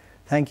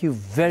 Thank you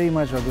very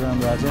much, Raghuram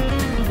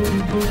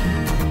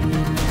Rajan.